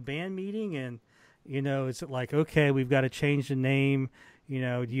guys have a band meeting, and is it like, okay, we've got to change the name?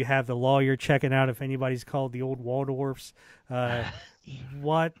 Do you have the lawyer checking out if anybody's called the old Waldorfs?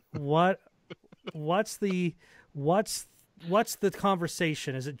 What's the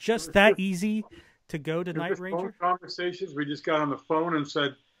conversation? Is it just that easy to go to Night Ranger? Conversations. We just got on the phone and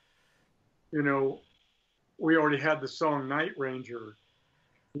said, we already had the song Night Ranger.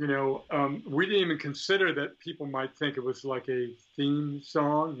 We didn't even consider that people might think it was like a theme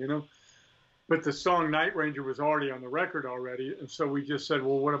song, but the song Night Ranger was already on the record already. And so we just said,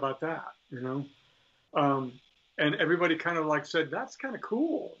 well, what about that? And everybody kind of like said, that's kind of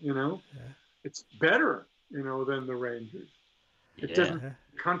cool. It's better, than the Rangers. It doesn't have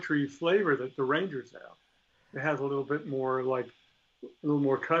the country flavor that the Rangers have. It has a little bit more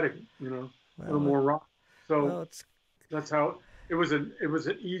cutting, a little more rock. So that's how it was an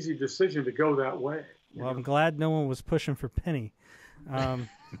easy decision to go that way. Well, I'm glad no one was pushing for Penny.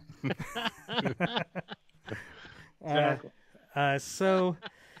 Exactly. So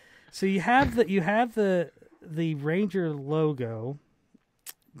you have the Ranger logo.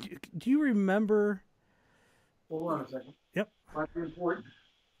 Do you remember? Hold on a second. Yep. Might be important.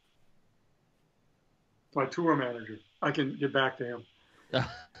 my tour manager. I can get back to him.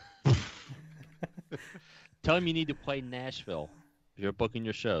 Tell him you need to play Nashville. You're booking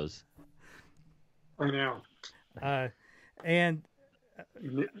your shows. I know. And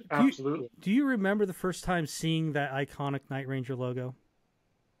absolutely. Do you remember the first time seeing that iconic Night Ranger logo?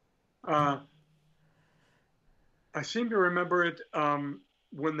 I seem to remember it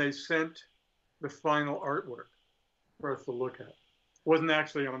when they sent the final artwork for us to look at. It wasn't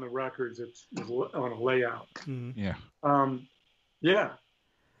actually on the records. It was on a layout. Mm-hmm. Yeah. Yeah.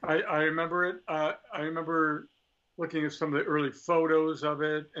 I remember it. I remember looking at some of the early photos of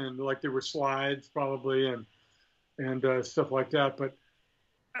it, and like there were slides probably and stuff like that. But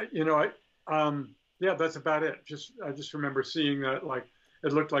yeah, that's about it. I just remember seeing that, like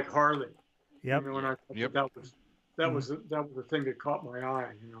it looked like Harley. Yep. When that was the thing that caught my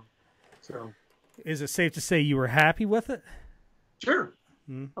eye. So. Is it safe to say you were happy with it? Sure.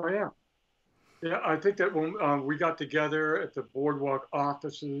 Mm-hmm. Oh yeah. Yeah, I think that when we got together at the Boardwalk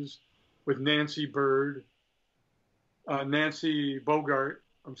offices with Nancy Bogart. I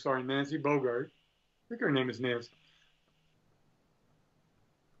think her name is Nancy.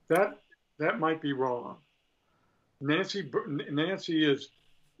 That might be wrong. Nancy is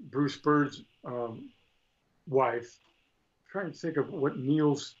Bruce Bird's wife. I'm trying to think of what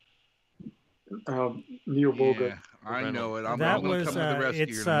Neil Bogart. Yeah, I know it. I'm that going to was come to the rescue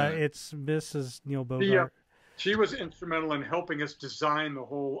it's Mrs. Neil Bogart. She was instrumental in helping us design the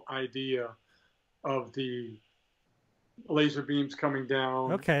whole idea of the laser beams coming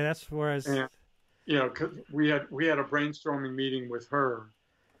down. Okay, that's where I was. And, because we had a brainstorming meeting with her.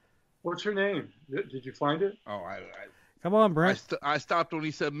 What's her name? Did you find it? Oh, Come on, Brent. I stopped when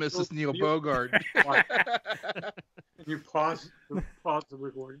he said Mrs. Neil Bogart. Can you pause the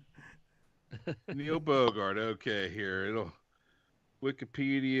recording? Neil Bogart. Okay, here it'll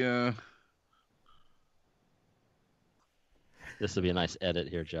Wikipedia. This will be a nice edit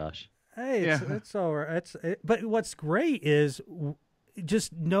here, Josh. Hey, it's all right. But what's great is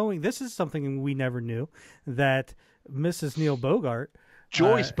just knowing this is something we never knew, that Mrs. Neil Bogart.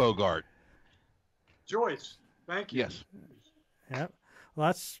 Joyce Bogart. Joyce. Thank you. Yes. Yeah. Well,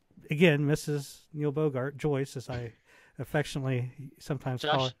 that's, again, Mrs. Neil Bogart, Joyce, as I affectionately sometimes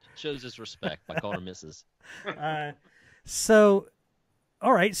call her. Josh shows his respect by calling her Mrs. So,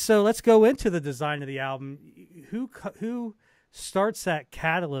 all right. So let's go into the design of the album. Who starts that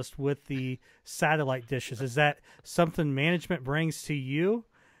catalyst with the satellite dishes? Is that something management brings to you,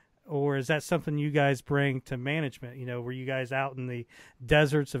 or is that something you guys bring to management? Were you guys out in the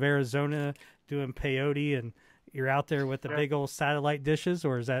deserts of Arizona doing peyote and you're out there with the big old satellite dishes,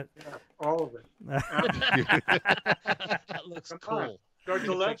 or is that all of it? That looks cool. Start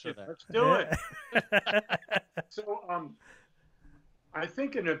the lecture. Let's do it. So, I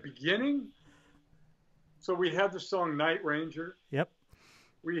think in the beginning, so we had the song Night Ranger. Yep.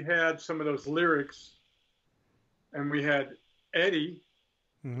 We had some of those lyrics, and we had Eddie,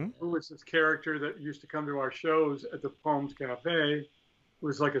 who was this character that used to come to our shows at the Palms Cafe, who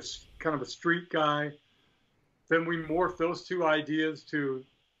was like a kind of a street guy. Then we morphed those two ideas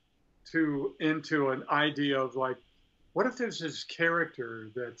into an idea of like, what if there's this character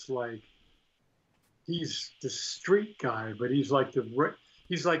that's like, he's the street guy, but he's like the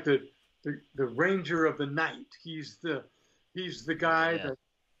ranger of the night. He's the guy that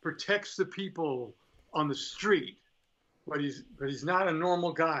protects the people on the street, but he's not a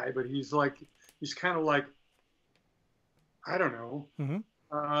normal guy. But he's kind of like, I don't know,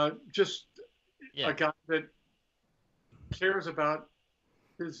 just a guy that cares about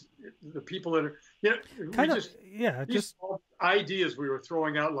the people that are just ideas we were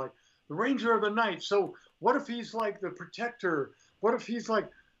throwing out, like the Ranger of the Night. So what if he's like the protector? What if he's like,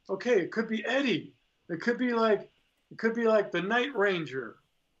 okay, it could be Eddie. It could be like the Night Ranger.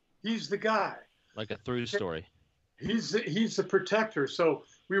 He's the guy. Like a through story. He's the protector. So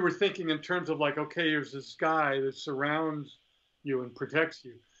we were thinking in terms of like, okay, here's this guy that surrounds you and protects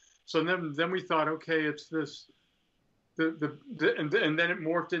you. So then we thought, okay, it's this. And then it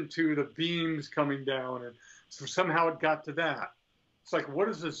morphed into the beams coming down, and so somehow it got to that. It's like, what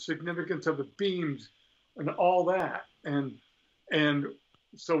is the significance of the beams and all that? And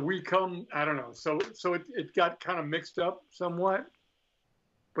so we come, I don't know. So it got kind of mixed up somewhat.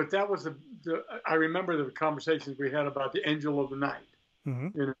 But that was I remember the conversations we had about the Angel of the Night.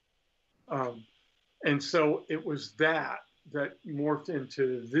 And so it was that morphed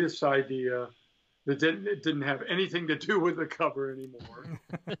into this idea. It didn't have anything to do with the cover anymore.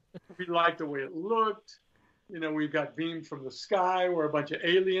 We liked the way it looked. We've got beams from the sky. We're a bunch of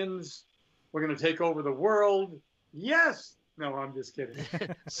aliens. We're going to take over the world. Yes. No, I'm just kidding.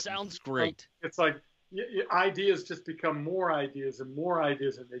 Sounds great. It's like ideas just become more ideas and more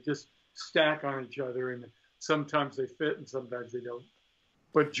ideas, and they just stack on each other, and sometimes they fit and sometimes they don't.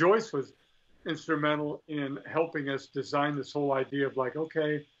 But Joyce was instrumental in helping us design this whole idea of like,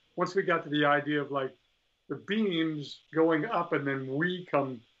 okay, once we got to the idea of like the beams going up and then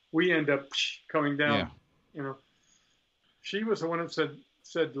we end up coming down, Yeah. you know. She was the one that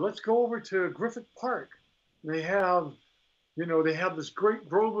said, let's go over to Griffith Park. They have this great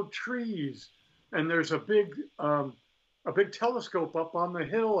grove of trees, and there's a big telescope up on the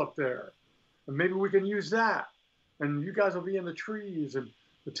hill up there, and maybe we can use that. And you guys will be in the trees, and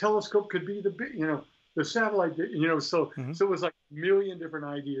the telescope could be the satellite. So it was like a million different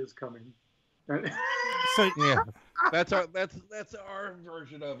ideas coming. So Yeah, that's our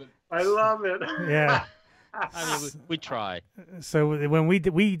version of it. I love it. yeah. I mean, we try. So when we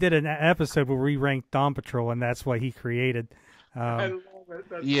did an episode where we ranked Dawn Patrol, and that's what he created. I love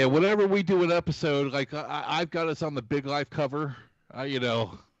it. Yeah, whenever we do an episode, like I've got us on the Big Life cover. I'll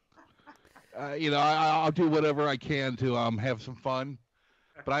do whatever I can to have some fun.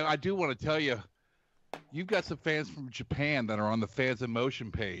 But I do want to tell you, you've got some fans from Japan that are on the Fans in Motion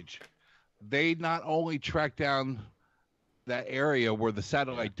page. They not only tracked down that area where the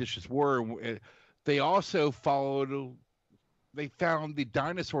satellite dishes were, they also they found the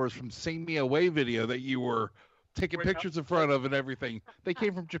dinosaurs from Sing Me Away video that you were taking pictures in front of and everything. They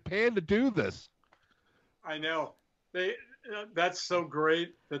came from Japan to do this. I know. That's so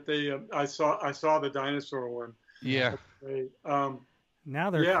great that they. I saw the dinosaur one. Yeah.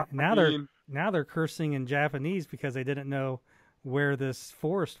 Now they're cursing in Japanese because they didn't know where this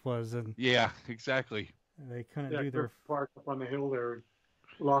forest was, and yeah, exactly. They couldn't do their park up on the hill there,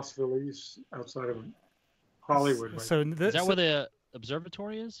 Los Feliz, outside of Hollywood. Right? So is that where the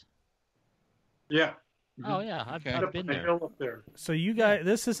observatory is? Yeah. Oh yeah, I've been there. Hill up there. So you guys,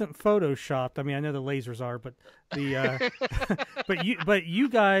 this isn't photoshopped. I mean, I know the lasers are, but the but you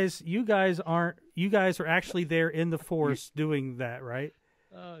guys aren't. You guys are actually there in the forest doing that, right?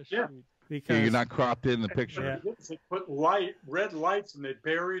 Oh shoot. Yeah. Because you're not cropped in the picture. Yeah. They put red lights, and they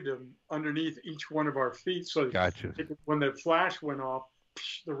buried them underneath each one of our feet. So gotcha. When the flash went off,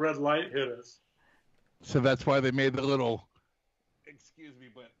 the red light hit us. So that's why they made the little. Excuse me,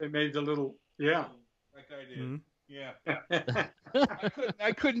 but they made the little like I did. Mm-hmm. Yeah.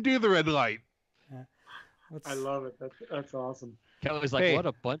 I couldn't do the red light. I love it. That's awesome. Kelly's like, what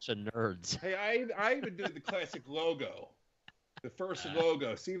a bunch of nerds. Hey, I even did the classic logo. The first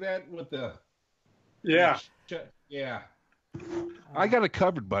logo. See that with the... Yeah. Yeah. I got it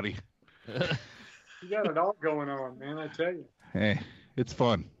covered, buddy. You got it all going on, man, I tell you. Hey, it's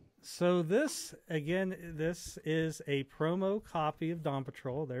fun. So this is a promo copy of Dawn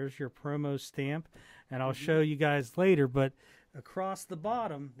Patrol. There's your promo stamp, and I'll show you guys later, but across the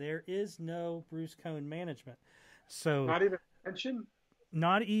bottom, there is no Bruce Cohn management. So not even mentioned?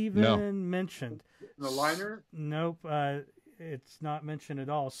 Not even mentioned. The liner? Nope. It's not mentioned at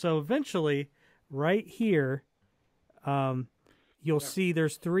all. So eventually, right here, you'll see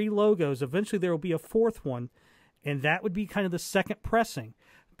there's 3 logos. Eventually, there will be a 4th one, and that would be kind of the second pressing.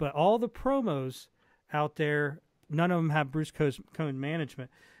 But all the promos out there, none of them have Bruce Cohn management.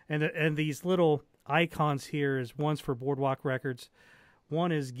 And these little icons here is one's for Boardwalk Records.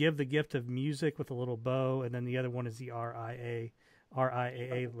 One is Give the Gift of Music with a little bow, and then the other one is the RIAA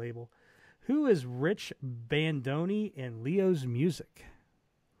label. Who is Rich Bandoni and Leo's Music?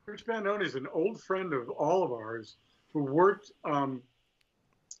 Rich Bandoni is an old friend of all of ours who worked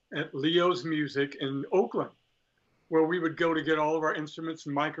at Leo's Music in Oakland, where we would go to get all of our instruments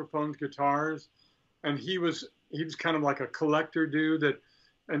and microphones, guitars. And he was kind of like a collector dude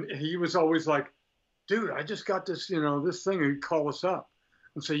and he was always like, dude, I just got this, this thing, and he'd call us up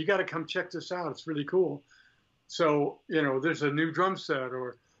and say, you got to come check this out. It's really cool. So, there's a new drum set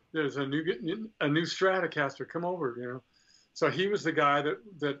or there's a new Stratocaster, come over, So he was the guy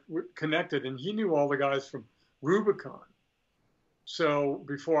that connected, and he knew all the guys from Rubicon. So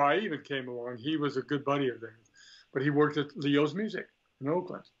before I even came along, he was a good buddy of theirs. But he worked at Leo's Music in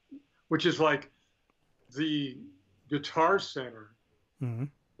Oakland, which is like the guitar center of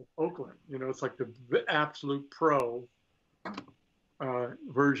Oakland. It's like the absolute pro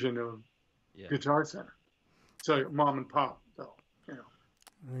version of Guitar Center. So mom and pop, though.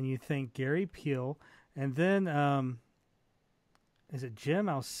 And then you think Gary Pihl, and then is it Jim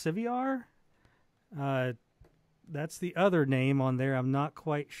Alcivar? That's the other name on there. I'm not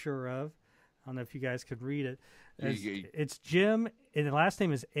quite sure of. I don't know if you guys could read it. It's Jim, and the last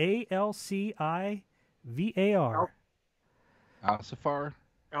name is Alcivar. Alcivar.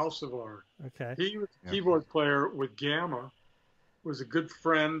 Alcivar. Okay. He was a keyboard player with Gamma. Was a good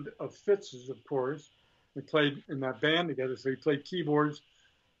friend of Fitz's, of course. We played in that band together. So he played keyboards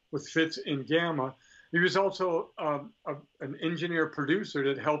with Fitz in Gamma. He was also an engineer producer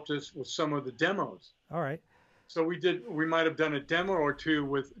that helped us with some of the demos. All right. So we might have done a demo or two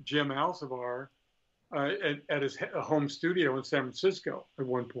with Jim Alcivar at his home studio in San Francisco at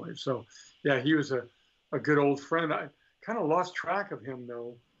one point. So yeah, he was a good old friend. I kind of lost track of him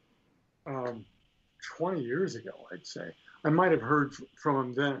though. 20 years ago, I'd say. I might have heard from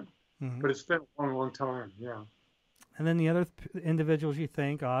him then, but it's been a long, long time. Yeah. And then the other individuals you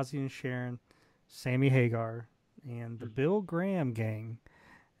think, Ozzy and Sharon, Sammy Hagar, and the Bill Graham gang.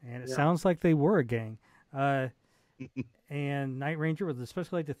 And it sounds like they were a gang. And Night Ranger would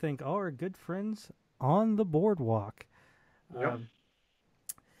especially like to thank all our good friends on the boardwalk.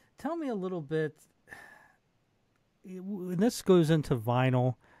 Tell me a little bit, and this goes into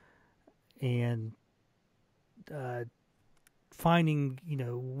vinyl and finding,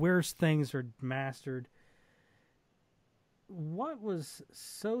 where things are mastered. What was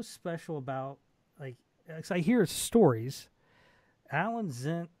so special about, like, 'cause I hear stories, Alan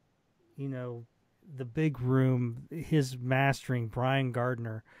Zent, the big room, his mastering, Brian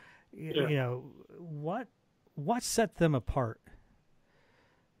Gardner, what set them apart?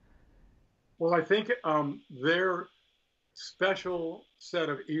 Well, I think their special set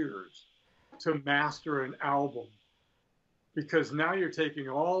of ears to master an album, because now you're taking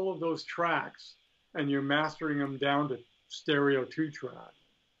all of those tracks and you're mastering them down to stereo 2-track,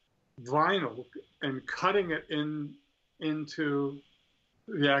 vinyl, and cutting it into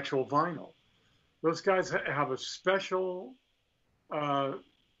the actual vinyl. Those guys have a special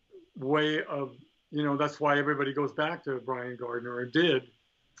way of, that's why everybody goes back to Brian Gardner, or did,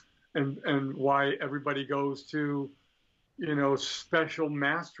 and why everybody goes to, special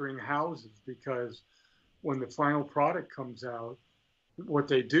mastering houses, because when the final product comes out, what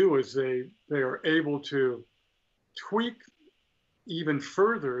they do is they are able to tweak even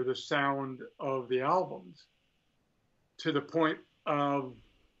further the sound of the albums to the point of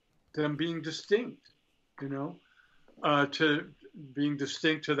them being distinct, to being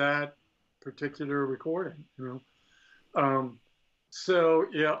distinct to that particular recording, So,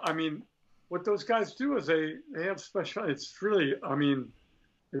 yeah, I mean, what those guys do is they have special, it's really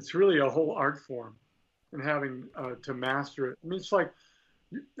a whole art form, and having to master it. I mean, it's like,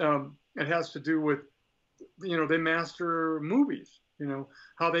 it has to do with, they master movies,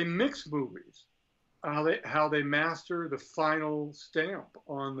 how they mix movies, how they master the final stamp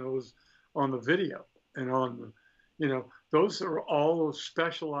on the video, and on the, those are all those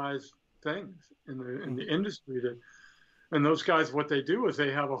specialized things in the industry and those guys, what they do is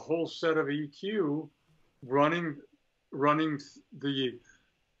they have a whole set of EQ running the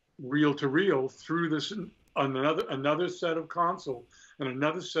reel to reel through this another set of console and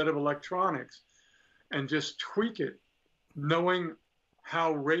another set of electronics, and just tweak it, knowing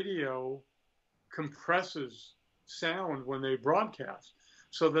how radio compresses sound when they broadcast.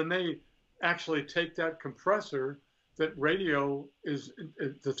 So then they actually take that compressor that radio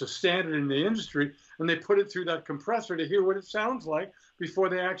that's a standard in the industry, and they put it through that compressor to hear what it sounds like before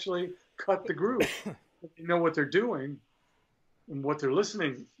they actually cut the groove. They know what they're doing and what they're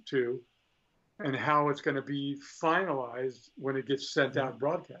listening to, and how it's going to be finalized when it gets sent out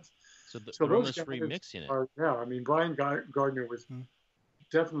broadcast. So those guys remixing it. I mean, Brian Gardner was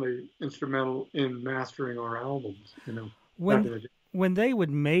definitely instrumental in mastering our albums. When they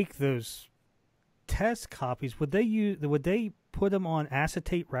would make those test copies, would they put them on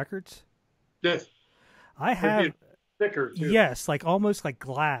acetate records? Yes. I have thicker too. Yes, like almost like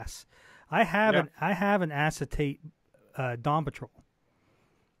glass. I have an acetate Dawn Patrol.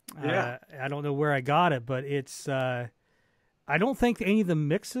 I don't know where I got it, but it's I don't think any of the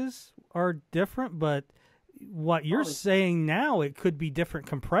mixes are different, but what you're saying now, it could be different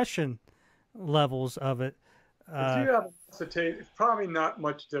compression levels of it. If you have acetate, it's probably not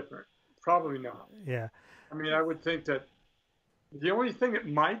much different. Probably not. Yeah. I mean, I would think that the only thing that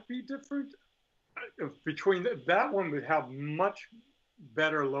might be different between that one would have much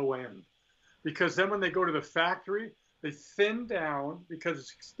better low end, because then when they go to the factory, they thin down because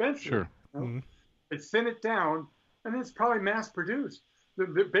it's expensive. Sure. They thin it down, and it's probably mass produced.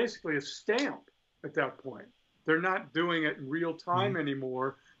 They're basically a stamp at that point. They're not doing it in real time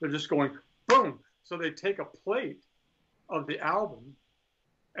anymore. They're just going boom. So they take a plate of the album,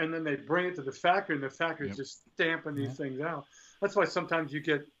 and then they bring it to the factory, and the factory is just stamping these things out. That's why sometimes you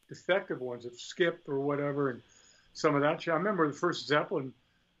get defective ones that skip or whatever, and some of that shit. I remember the first Zeppelin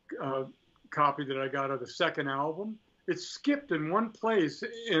copy that I got of the second album. It skipped in one place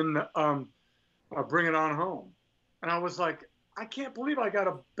in Bring It On Home. And I was like, I can't believe I got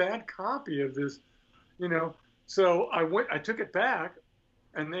a bad copy of this, you know. So I took it back,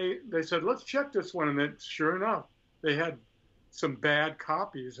 and they said, let's check this one. And then, sure enough, they had some bad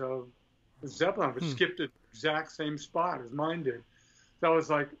copies of the Zeppelin, which skipped the exact same spot as mine did. So I was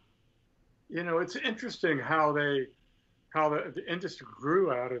like, you know, it's interesting how the industry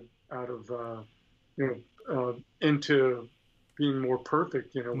grew out of into being more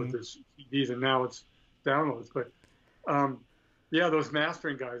perfect, you know, with this CDs, and now it's downloads. But yeah, those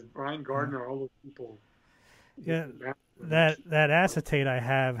mastering guys, Brian Gardner, all those people. Yeah, that acetate I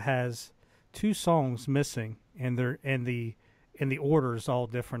have has 2 songs missing, and the order is all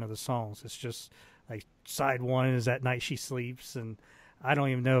different of the songs. It's just like side 1 is That Night She Sleeps, and I don't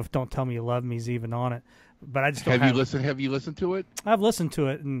even know if Don't Tell Me You Love Me is even on it. But I just don't Have you listened to it? I've listened to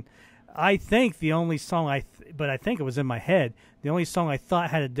it, and I think the only song but I think it was in my head. The only song I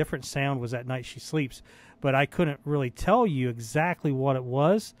thought had a different sound was That Night She Sleeps, but I couldn't really tell you exactly what it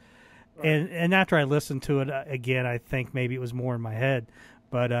was. And after I listened to it again, I think maybe it was more in my head.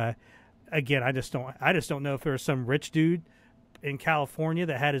 But again, I just don't know if there was some rich dude in California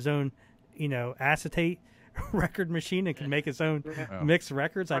that had his own, you know, acetate record machine and can make his own mixed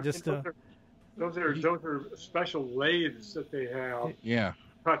records. I just those are special lathes that they have. Yeah,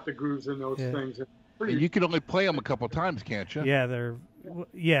 cut the grooves in those things. And you can only play them a couple times, can't you? Yeah,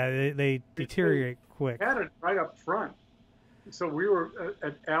 they deteriorate quick. They had it right up front. So we were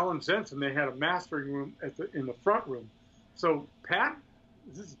at Alan Zentz, and they had a mastering room in the front room. So Pat,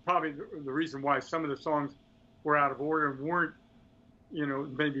 this is probably the reason why some of the songs were out of order and weren't, you know,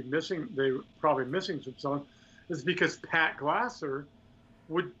 maybe missing. They were probably missing some songs. Is because Pat Glasser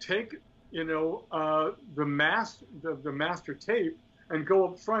would take, you know, the master tape and go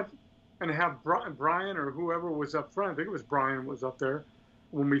up front and have Brian or whoever was up front. I think it was Brian was up there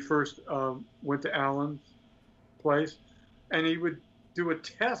when we first went to Alan's place. And he would do a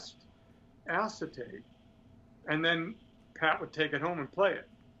test acetate, and then Pat would take it home and play it.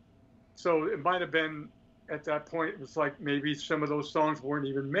 So it might have been, at that point, it was like maybe some of those songs weren't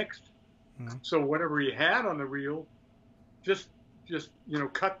even mixed. Mm-hmm. So whatever he had on the reel, just you know,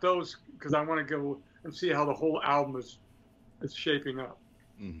 cut those, because I want to go and see how the whole album is shaping up.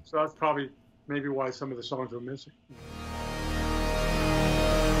 Mm-hmm. So that's probably maybe why some of the songs were missing.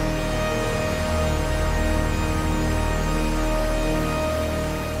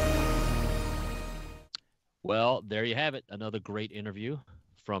 Well, there you have it. Another great interview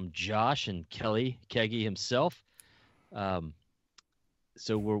from Josh and Kelly Keagy himself.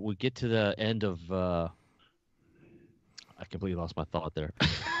 So we get to the end of. I completely lost my thought there.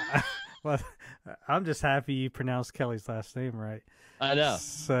 Well, I'm just happy you pronounced Kelly's last name right. I know.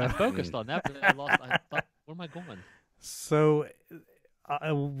 So, I focused on that, but I thought, where am I going? So,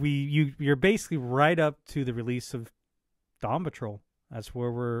 you're basically right up to the release of Dawn Patrol. That's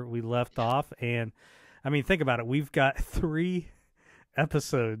where we left off, and I mean, think about it. We've got 3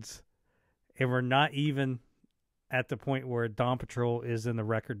 episodes, and we're not even at the point where Dawn Patrol is in the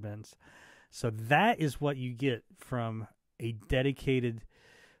record bins. So that is what you get from a dedicated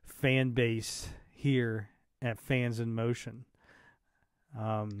fan base here at Fans in Motion.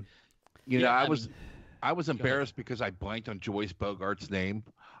 I was embarrassed because I blanked on Joyce Bogart's name.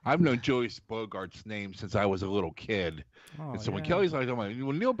 I've known Joyce Bogart's name since I was a little kid. Oh, and so when Kelly's like, well,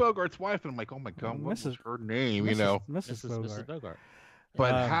 Neil Bogart's wife, and I'm like, oh my God, what was her name? You know, Mrs. Bogart.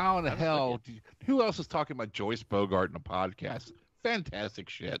 But how in the hell? Who else is talking about Joyce Bogart in a podcast? Fantastic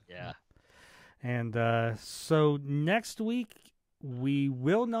shit. Yeah. And so next week we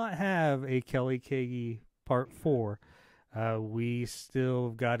will not have a Kelly Keagy Part 4. We still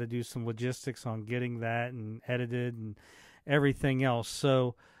got to do some logistics on getting that and edited and everything else.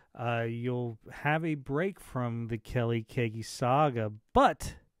 So you'll have a break from the Kelly Keagy saga,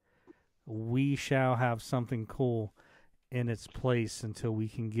 but we shall have something cool in its place until we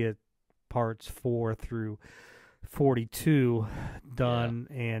can get parts 4 through 42 done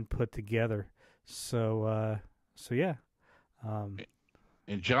and put together. So yeah.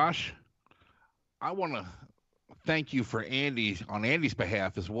 And Josh, I want to thank you on Andy's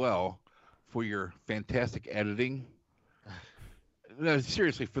behalf as well, for your fantastic editing. No,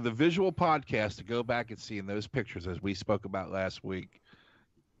 seriously, for the visual podcast to go back and see in those pictures as we spoke about last week,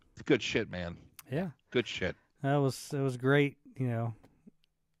 it's good shit, man. Yeah, good shit. It was great, you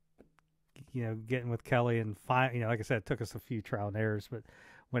know, getting with Kelly and like I said, it took us a few trial and errors, but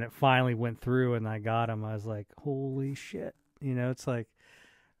when it finally went through and I got him, I was like, holy shit, it's like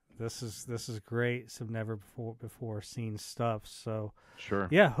this is great. Some never before seen stuff. So sure,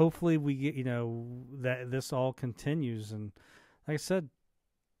 yeah, hopefully we get that this all continues. And like I said,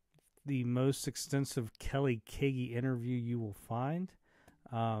 the most extensive Kelly Keagy interview you will find.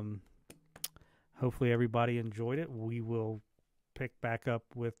 hopefully everybody enjoyed it. We will pick back up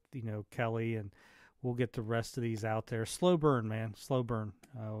with, Kelly, and we'll get the rest of these out there. Slow burn, man. Slow burn.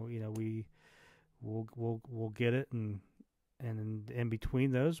 We'll get it, and in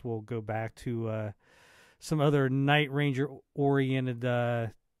between those, we'll go back to some other Night Ranger oriented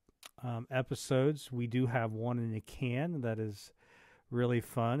episodes. We do have one in the can that is really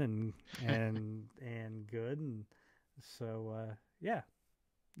fun and good, and so yeah,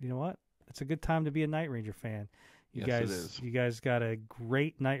 you know what? It's a good time to be a Night Ranger fan. You guys got a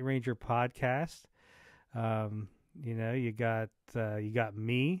great Night Ranger podcast. You got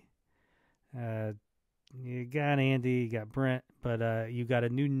me. You got Andy, you got Brent, but you got a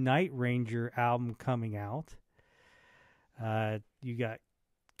new Night Ranger album coming out. You got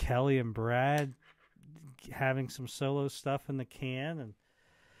Kelly and Brad having some solo stuff in the can, and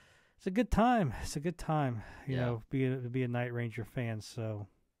it's a good time. It's a good time, to be a Night Ranger fan. So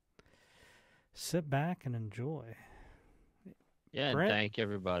sit back and enjoy. Yeah, Brent, and thank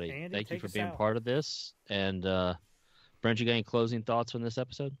everybody. Andy, thank you for being out. part of this. And Brent, you got any closing thoughts on this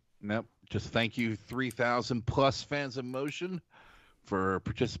episode? Nope. Just thank you, 3,000 plus fans of motion, for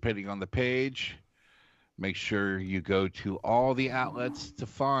participating on the page. Make sure you go to all the outlets to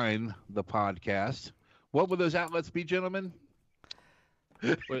find the podcast. What would those outlets be, gentlemen?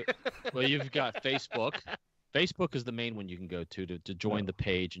 Well, you've got Facebook. Facebook is the main one you can go to join the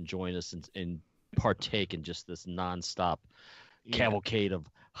page and join us and partake in just this nonstop cavalcade of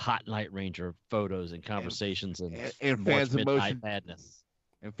hot Night Ranger photos and conversations and Fans of Motion madness.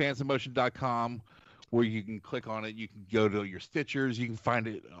 And fansofmotion.com, where you can click on it. You can go to your Stitchers. You can find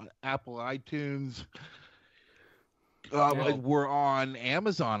it on Apple iTunes. We're on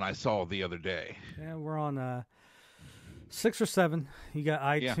Amazon, I saw the other day. Yeah, we're on 6 or 7. You got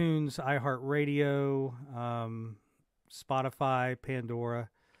iTunes, iHeartRadio, Spotify, Pandora,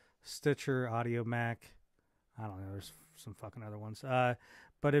 Stitcher, Audio Mac. I don't know. There's some fucking other ones.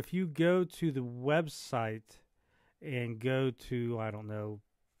 But if you go to the website and go to, I don't know,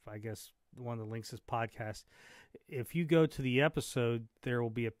 I guess one of the links is podcast. If you go to the episode, there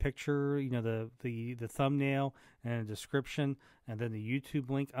will be a picture, the thumbnail and a description, and then the YouTube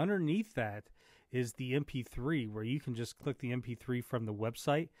link. Underneath that is the MP3, where you can just click the MP3 from the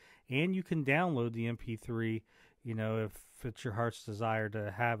website, and you can download the MP3, if it's your heart's desire to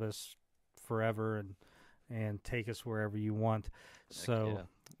have us forever and take us wherever you want.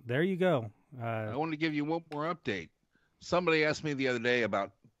 There you go. I want to give you one more update. Somebody asked me the other day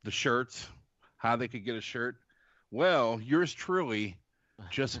about the shirts, how they could get a shirt. Well, yours truly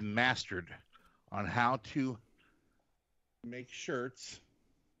just mastered on how to make shirts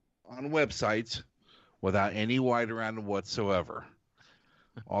on websites without any white around them whatsoever.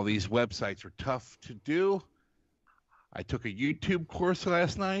 All these websites are tough to do. I took a YouTube course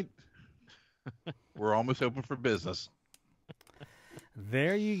last night. We're almost open for business.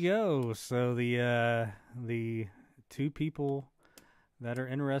 There you go. So the two people that are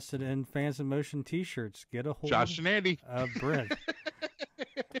interested in Fans in Motion T-shirts, get a hold Josh and Andy. Brent.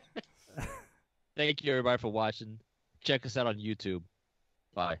 Thank you, everybody, for watching. Check us out on YouTube.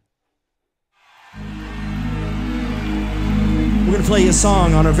 Bye. We're going to play you a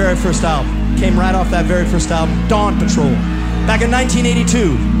song on our very first album. Came right off that very first album, Dawn Patrol, back in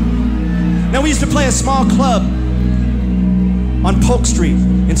 1982. Now, we used to play a small club on Polk Street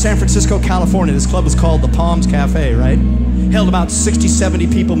in San Francisco, California. This club was called the Palms Cafe, right? Held about 60, 70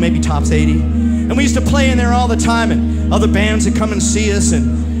 people, maybe tops 80. And we used to play in there all the time, and other bands would come and see us,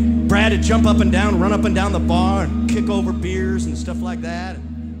 and Brad would jump up and down, run up and down the bar, and kick over beers and stuff like that.